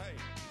and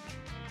tight.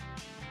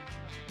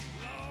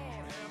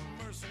 Lord have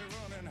mercy,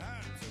 running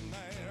hot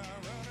tonight.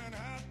 I'm running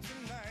hot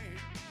tonight.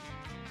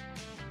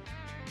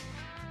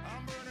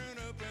 I'm burning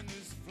up in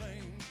this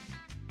flame.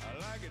 I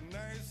like it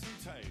nice and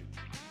tight.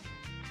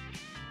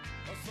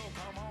 So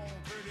come on,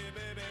 pretty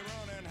baby,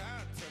 running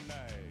hot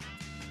tonight.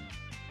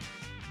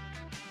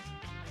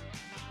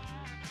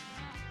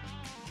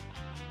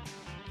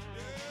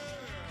 Yeah,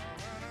 I'm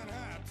running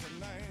hot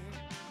tonight.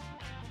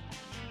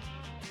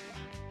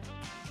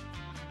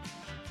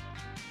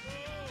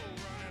 Oh,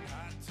 running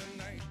hot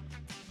tonight.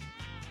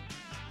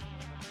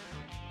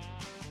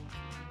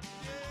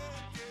 Yeah,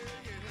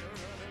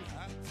 running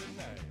hot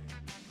tonight.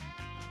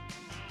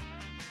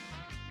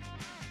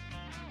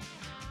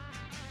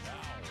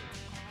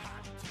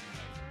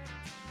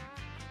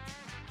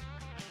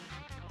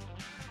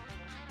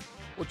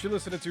 What you're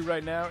listening to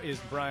right now is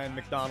Brian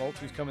McDonald,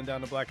 who's coming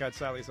down to Black Eyed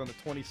Sally's on the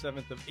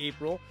 27th of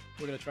April.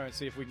 We're going to try and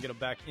see if we can get him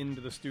back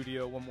into the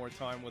studio one more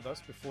time with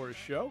us before his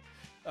show.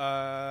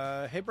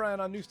 Hey, Brian,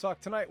 on News Talk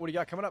tonight, what do you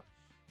got coming up?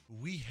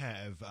 We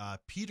have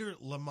Peter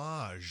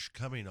Lamage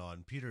coming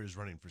on. Peter is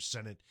running for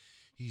Senate.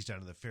 He's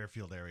down in the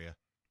Fairfield area.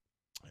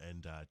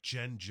 And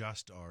Jen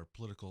Just, our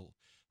political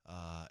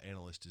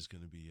analyst, is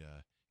going to be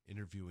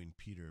interviewing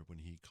Peter when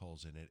he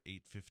calls in at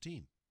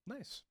 8:15.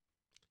 Nice.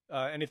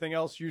 Anything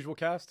else? Usual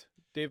cast?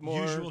 Dave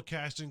Moore? Usual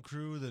cast and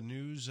crew, the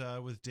news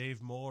with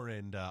Dave Moore,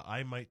 and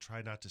I might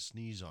try not to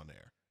sneeze on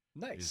air.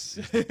 Nice.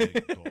 Is the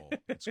big goal.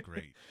 It's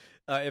great.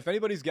 If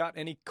anybody's got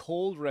any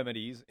cold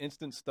remedies,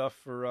 instant stuff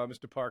for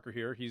Mr. Parker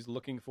here, he's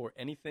looking for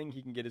anything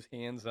he can get his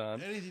hands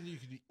on. Anything you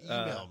can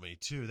email me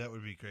too, that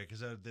would be great,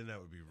 because then that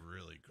would be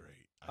really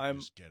great.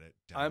 Just get it.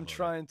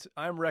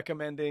 I'm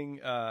recommending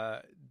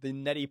the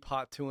Neti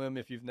Pot to him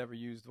if you've never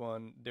used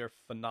one. They're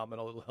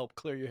phenomenal. It'll help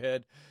clear your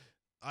head.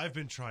 I've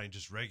been trying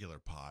just regular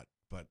pot,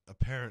 but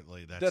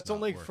apparently that's not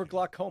only working. for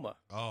glaucoma.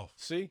 Oh,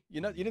 see,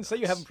 you didn't say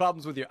you're having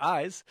problems with your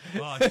eyes.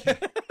 Well, I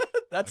can't,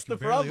 that's I can the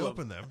barely problem.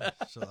 open them,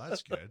 so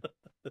that's good.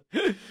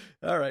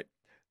 All right.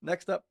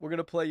 Next up, we're going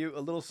to play you a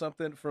little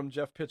something from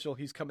Jeff Pitchell.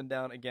 He's coming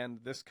down again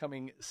this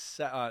coming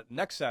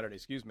next Saturday,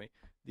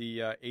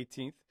 the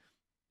 18th.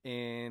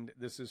 And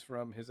this is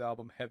from his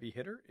album Heavy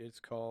Hitter.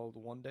 It's called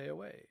One Day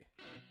Away.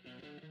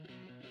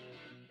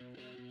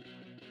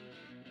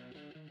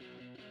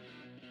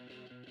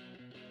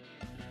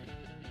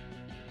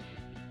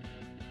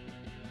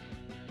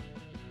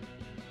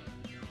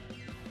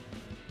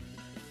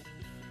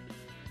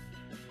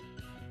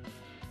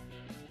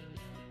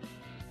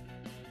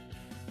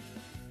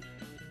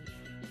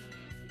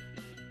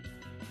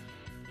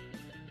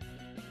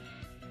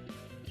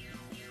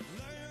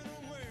 Laying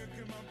awake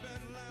in my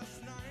bed last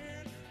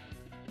night.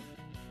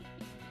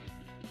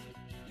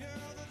 Yeah,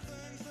 the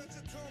things that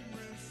you told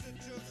me sit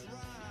just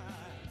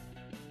right.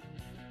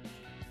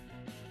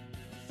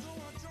 So I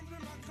jumped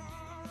in my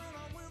car and I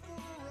went for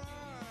a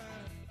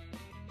ride,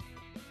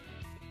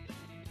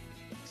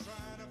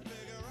 trying to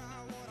figure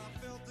out what I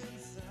felt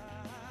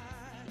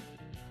inside.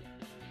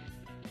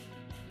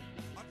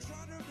 I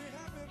tried to be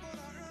happy, but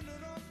I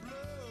ended up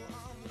blue.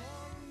 I'm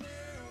one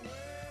day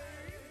away,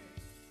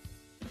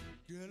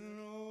 getting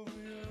over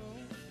you.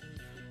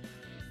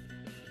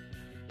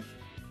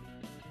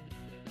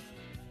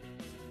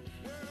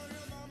 Well,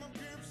 your mama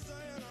keeps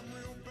saying I'm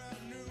real bad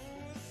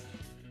news,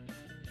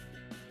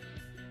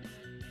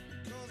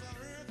 'cause I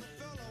hear the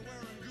fella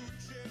wearing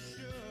Gucci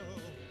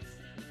shoes.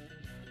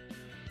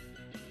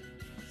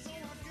 So I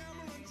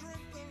gamble and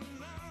drink the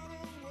night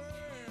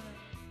away,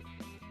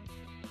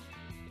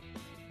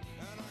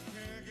 and I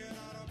can't get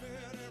out of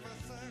bed every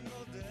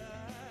single day.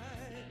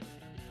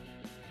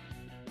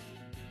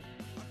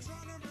 I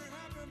tried to be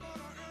happy, but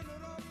I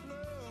ended up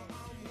blue.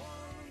 I'm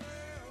one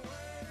day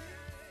away,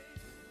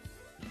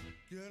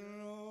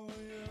 getting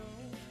over you.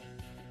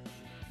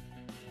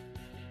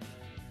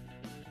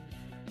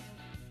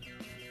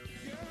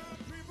 Yeah,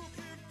 people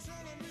keep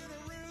telling me to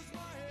raise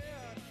my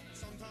head.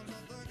 Sometimes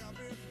I think I'd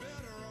be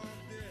better off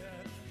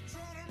dead.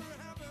 Trying to be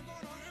happy,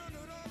 but I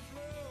ended up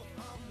blue.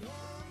 I'm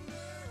one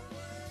day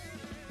away.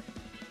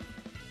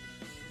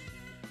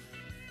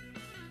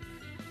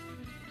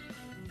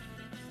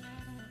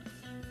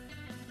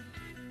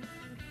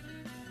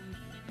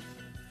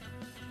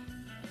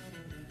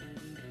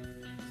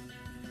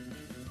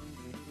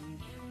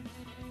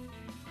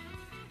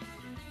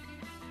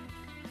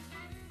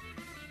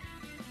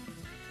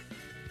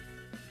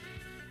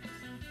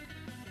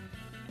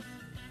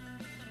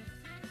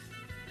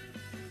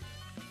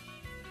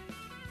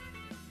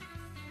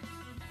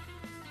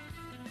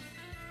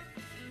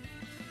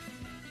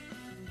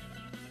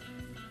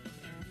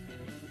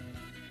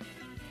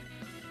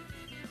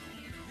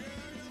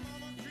 Yeah, your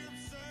mama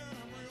keeps saying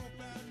I'm real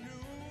bad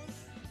news,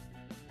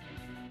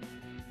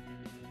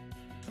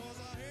 'cause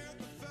I hear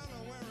the fella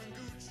wearing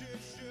Gucci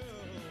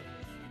shoes.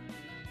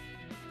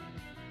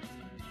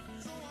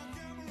 So I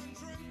gamble and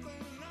drink the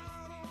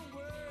night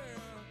away,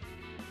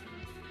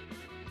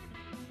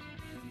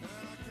 and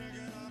I can't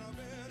get out of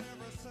bed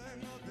every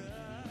single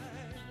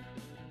day.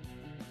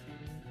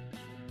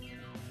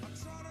 I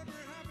try to be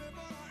happy,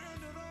 but I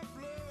ended up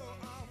blue.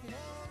 I'm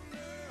one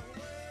day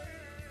away,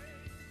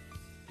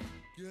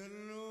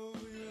 getting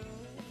over you.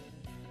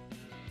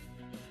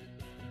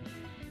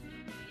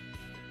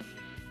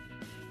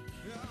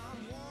 Yeah,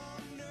 I'm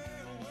one day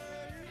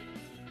away.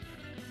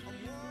 I'm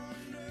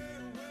one day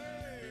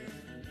away.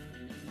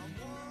 I'm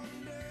one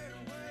day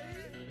away.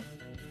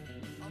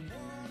 I'm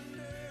one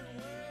day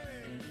away.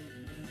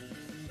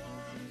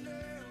 One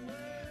day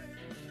away.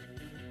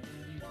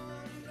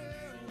 One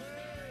day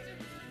away.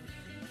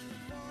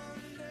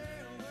 One day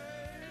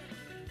away.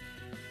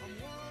 I'm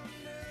one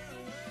day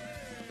away.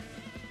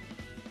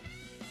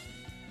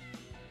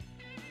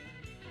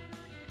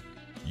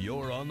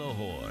 You're on the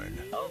horn.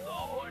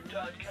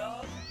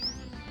 OnTheHorn.com.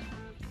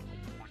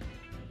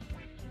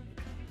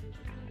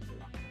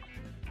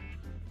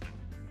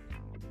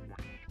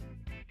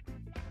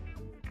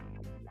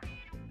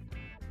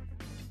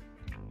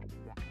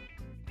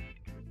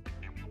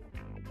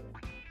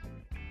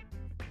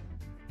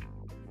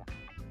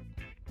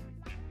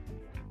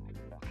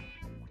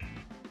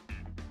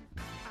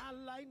 I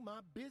like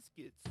my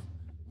biscuits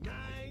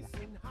nice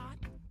and hot,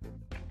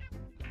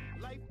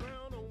 light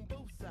brown on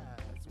both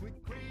sides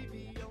with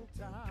gravy on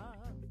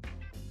top.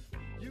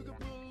 You can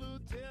put a little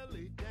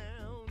jelly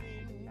down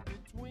in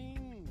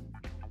between.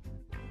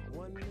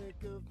 One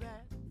lick of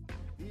that,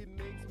 it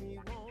makes me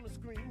wanna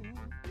scream.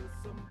 Put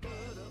some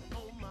butter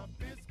on my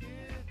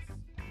biscuits,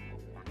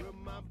 rub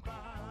my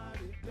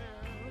body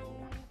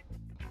down.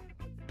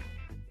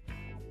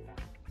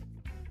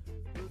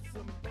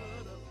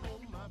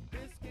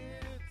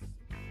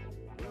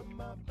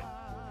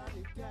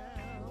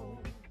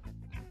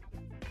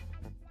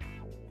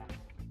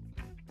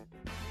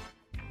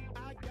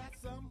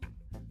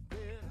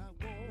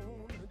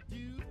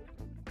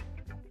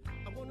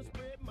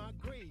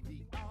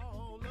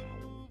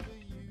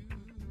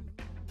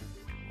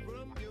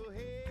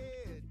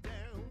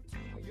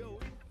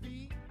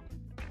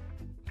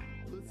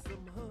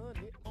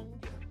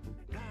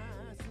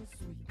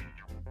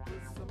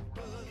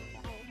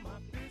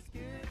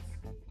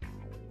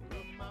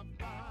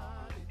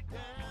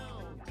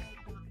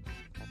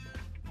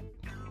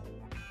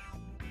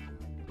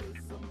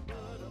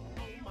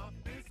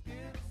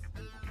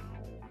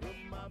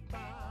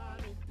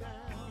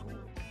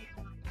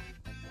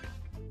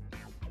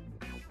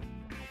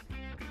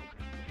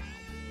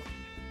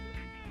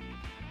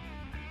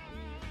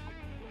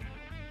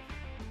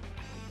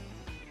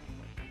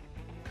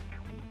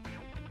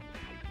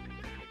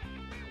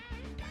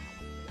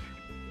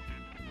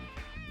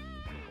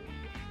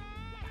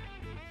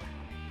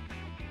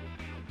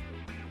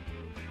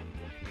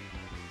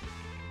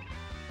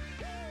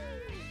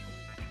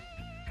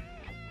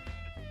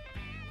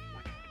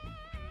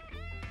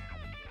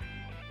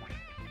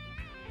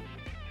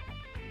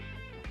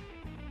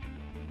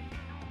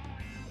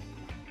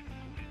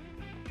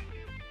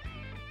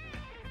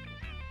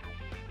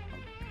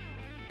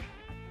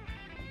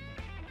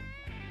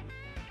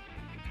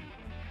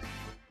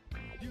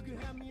 can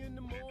have me in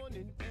the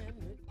morning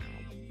and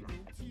the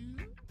evening too.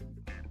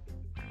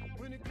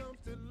 When it comes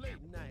to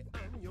late night,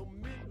 I'm your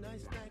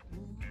midnight snack.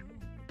 Ooh.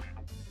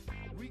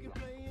 We can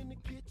play in the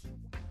kitchen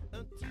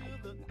until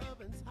the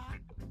oven's hot.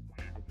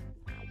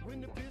 When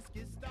the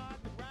biscuits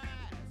start to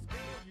rise, girl,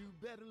 you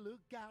better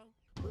look out.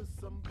 Put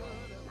some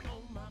butter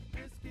on my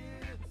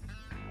biscuits.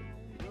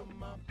 Rub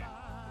my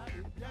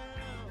body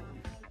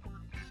down.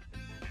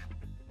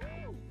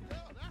 Woo,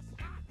 girl, that's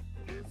hot.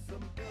 Put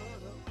some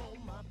butter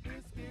on my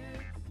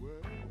biscuits.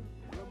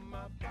 Rub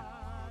my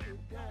body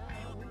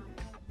down.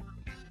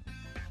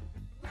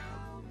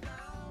 Down,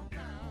 down,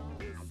 down.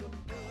 Put some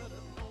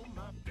butter on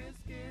my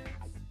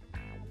biscuits.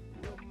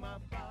 Rub my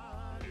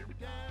body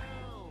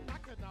down. I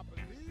could not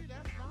believe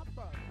that's not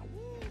butter.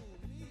 Woo,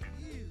 me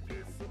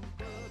either. Put some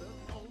butter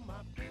on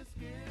my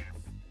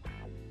biscuits.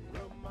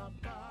 Rub my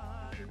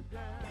body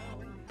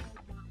down.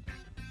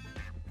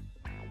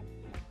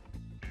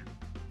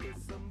 Put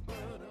some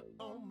butter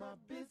on my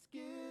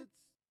biscuits.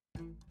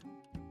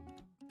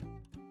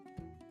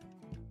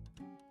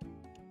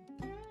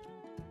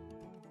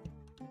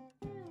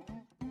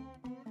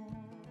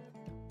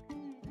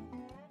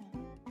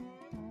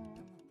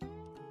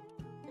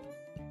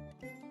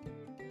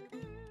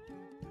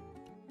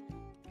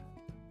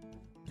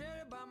 Tell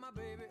you about my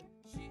baby,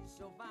 she's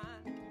so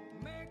fine.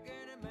 Make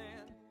any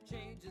man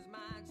change his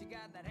mind. She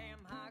got that ham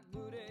hock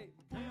booty.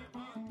 Ham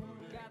hock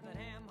booty. Got that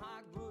ham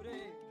hock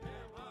booty.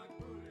 Ham hock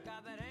booty.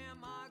 Got that ham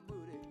hock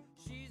booty.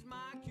 She's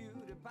my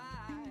cutie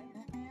pie.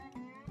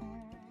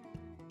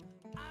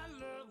 I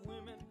love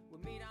women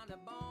with meat on their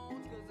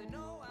bones, 'cause they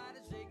know how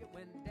to shake it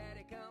when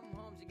daddy come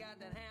home. She got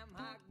that ham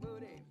hock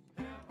booty.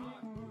 Ham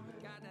hock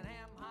booty. Got that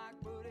ham hock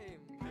booty.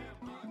 Ham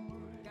hock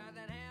booty. Got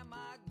that ham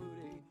hock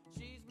booty.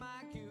 She's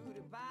my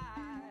cutie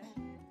pie.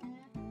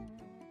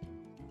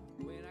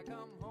 When I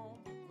come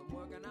home from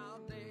working all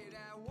day,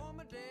 that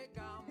woman take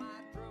all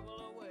my trouble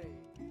away.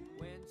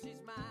 When she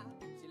smiles,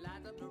 she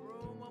lights up the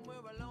room. When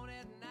we're alone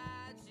at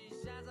night, she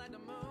shines like the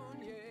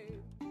moon, yeah.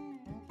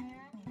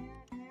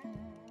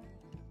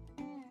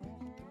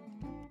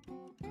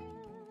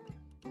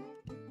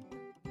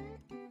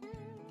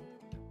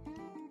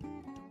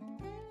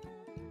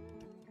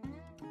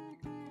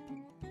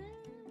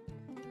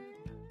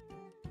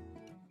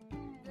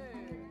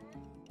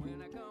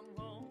 When I come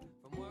home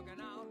from working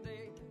all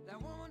day,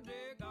 that woman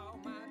take all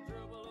my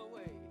trouble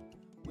away.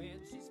 When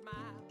she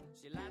smiles,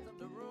 she lights up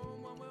the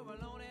room. When we're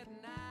alone at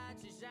night,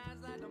 she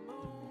shines like the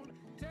moon.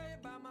 Tell you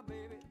about my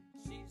baby,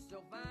 she's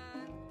so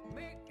fine.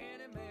 Make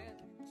any man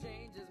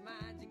change his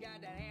mind. She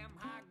got that ham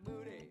hock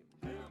booty.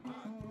 Ham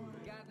hock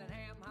booty. Got that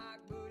ham hock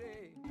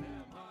booty.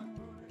 Ham hock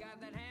booty. Got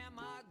that ham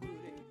hock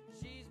booty.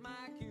 She's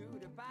my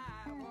cutie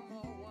pie. One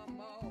more, one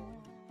more.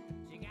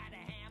 She got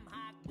a ham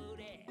hock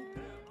booty.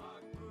 Ham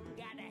hock booty.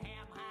 Got a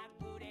ham hock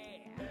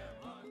booty. Ham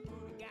hock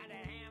booty. Got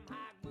a ham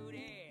hock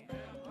booty.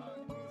 Ham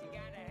hock booty. She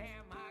got a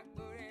ham hock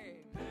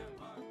booty. Ham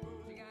hock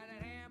booty. She got a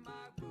ham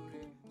hock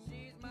booty.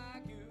 She's my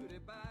cutie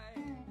pie.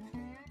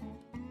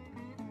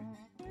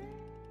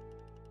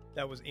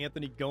 That was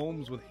Anthony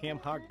Gomes with Ham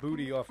Hock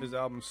Booty off his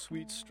album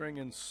Sweet String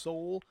and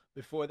Soul.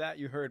 Before that,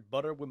 you heard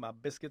Butter with My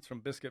Biscuits from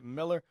Biscuit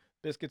Miller.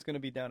 Biscuit's going to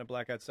be down at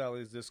Black Eyed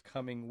Sally's this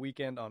coming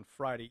weekend on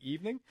Friday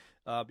evening.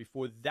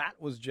 Before that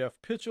was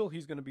Jeff Pitchell.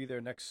 He's going to be there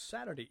next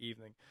Saturday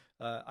evening.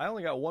 I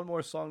only got one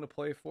more song to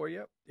play for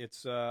you.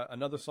 It's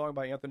another song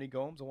by Anthony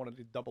Gomes. I wanted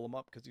to double him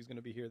up because he's going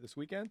to be here this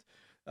weekend.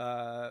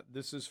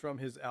 This is from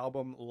his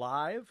album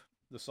Live.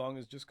 The song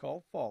is just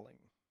called Falling.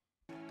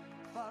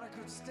 Thought I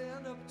could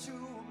stand up to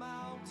a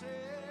mountain.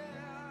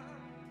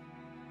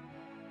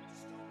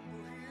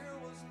 Stumble here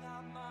was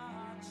not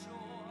my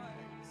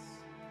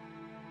choice.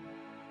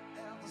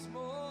 At this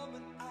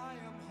moment I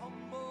am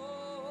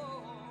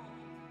humble,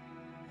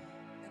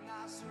 and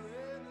I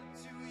surrender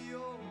to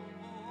your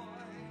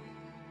voice.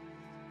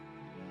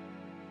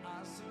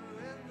 I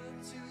surrender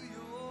to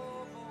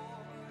your voice.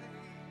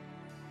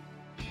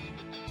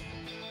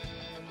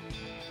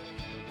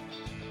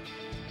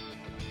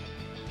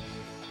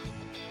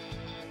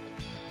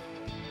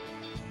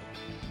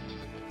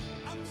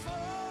 I'm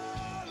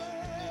falling.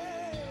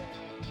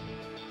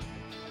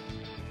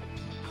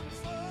 I'm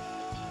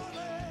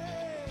falling.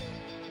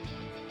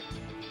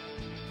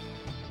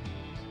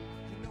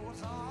 You know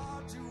it's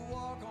hard to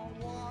walk on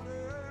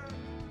water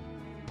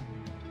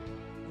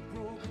with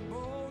broken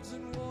bones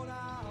and worn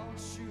out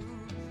shoes.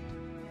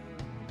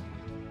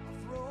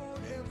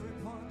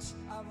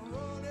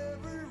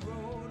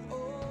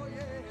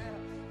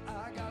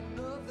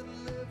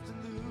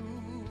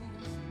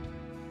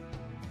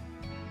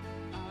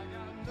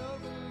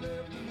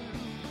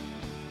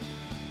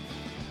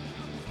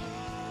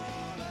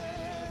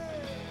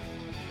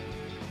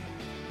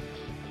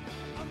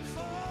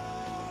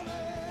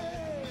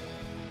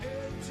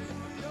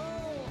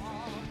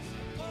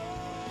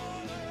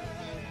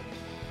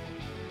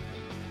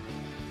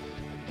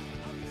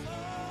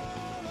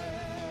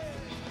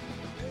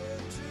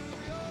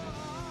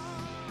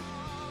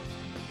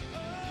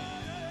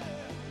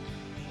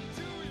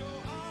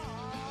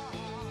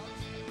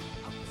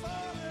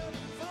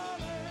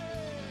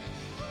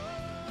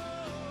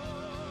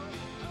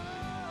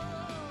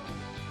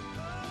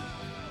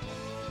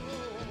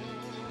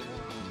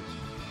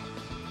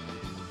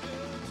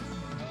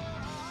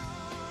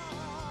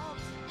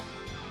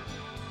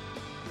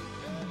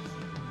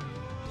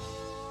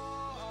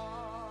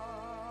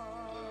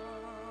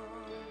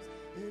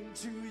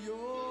 into your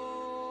arms.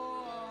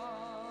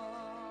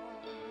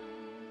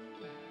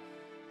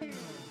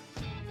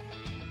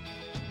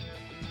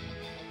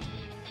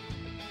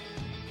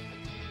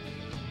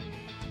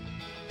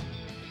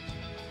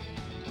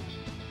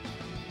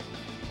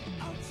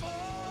 I'm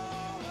falling.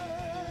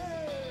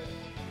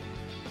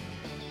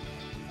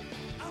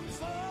 I'm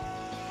falling.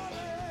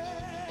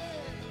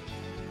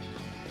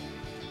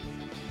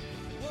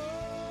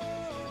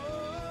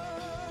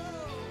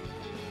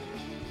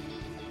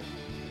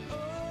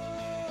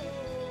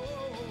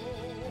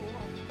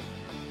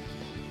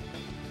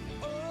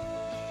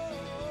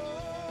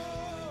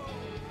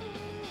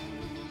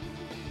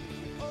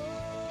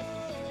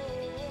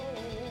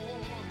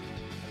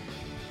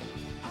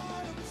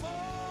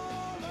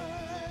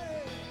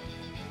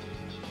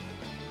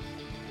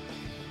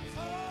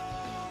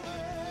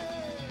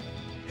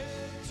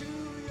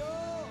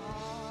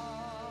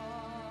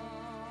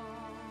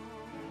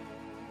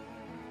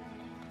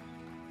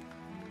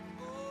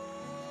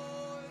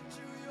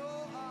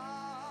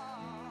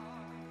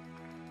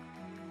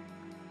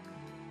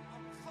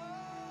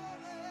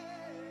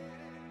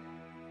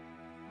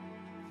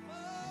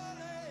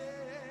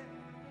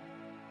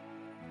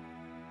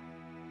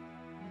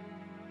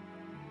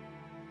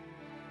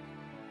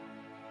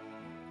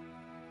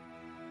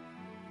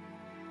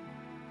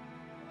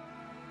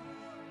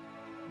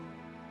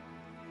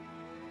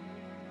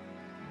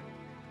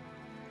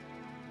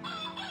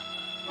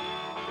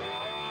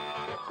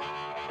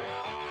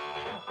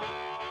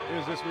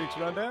 Here's this week's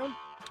rundown.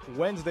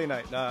 Wednesday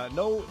night.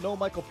 No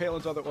Michael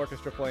Palin's other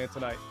orchestra playing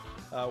tonight.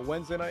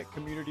 Wednesday night,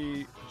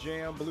 Community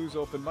Jam Blues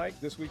Open Mic,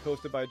 this week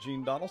hosted by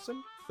Gene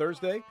Donaldson.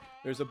 Thursday,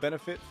 there's a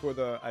benefit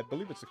for I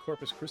believe it's the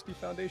Corpus Christi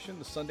Foundation.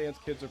 The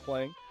Sundance Kids are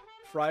playing.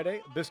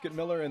 Friday, Biscuit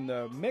Miller in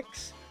the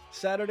mix.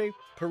 Saturday,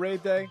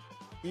 Parade Day.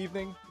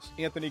 Evening,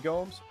 Anthony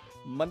Gomes.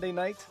 Monday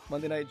night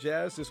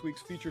Jazz. This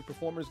week's featured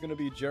performer is going to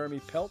be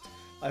Jeremy Pelt.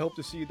 I hope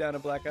to see you down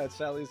at Black Eyed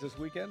Sally's this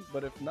weekend,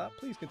 but if not,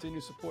 please continue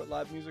to support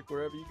live music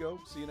wherever you go.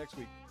 See you next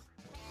week.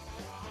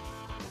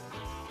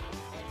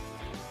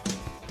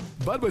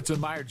 Budwitz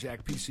and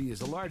Meyerjack PC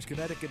is a large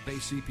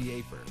Connecticut-based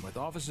CPA firm with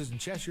offices in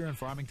Cheshire and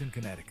Farmington,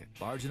 Connecticut.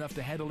 Large enough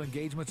to handle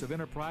engagements of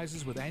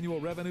enterprises with annual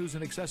revenues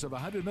in excess of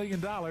 $100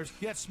 million,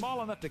 yet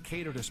small enough to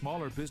cater to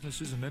smaller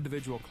businesses and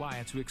individual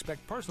clients who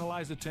expect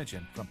personalized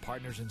attention from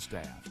partners and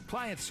staff.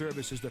 Client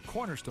service is the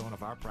cornerstone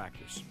of our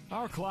practice.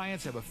 Our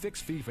clients have a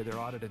fixed fee for their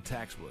audit and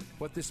tax work.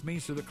 What this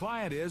means to the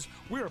client is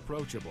we're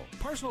approachable.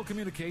 Personal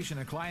communication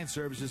and client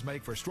services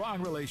make for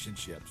strong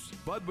relationships.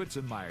 Budwitz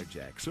and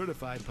Meyerjack,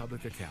 certified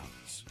public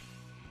accountants.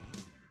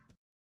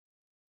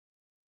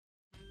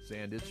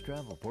 Sandits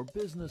Travel for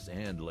business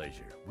and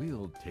leisure.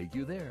 We'll take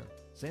you there.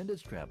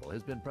 Sandits Travel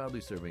has been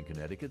proudly serving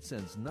Connecticut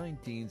since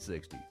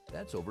 1960.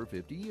 That's over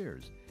 50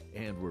 years.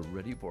 And we're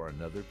ready for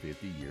another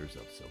 50 years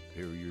of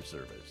superior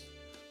service.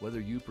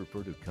 Whether you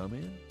prefer to come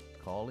in,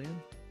 call in,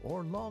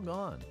 or log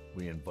on,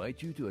 we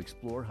invite you to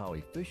explore how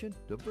efficient,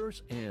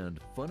 diverse, and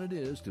fun it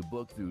is to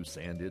book through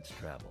Sandits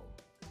Travel.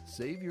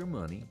 Save your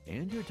money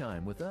and your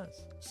time with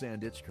us.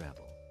 Sandits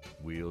Travel.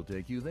 We'll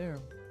take you there.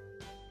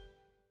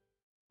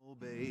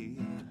 Obey.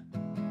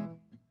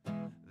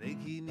 They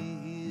keep me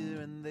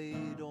here and they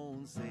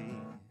don't say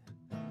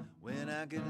when I get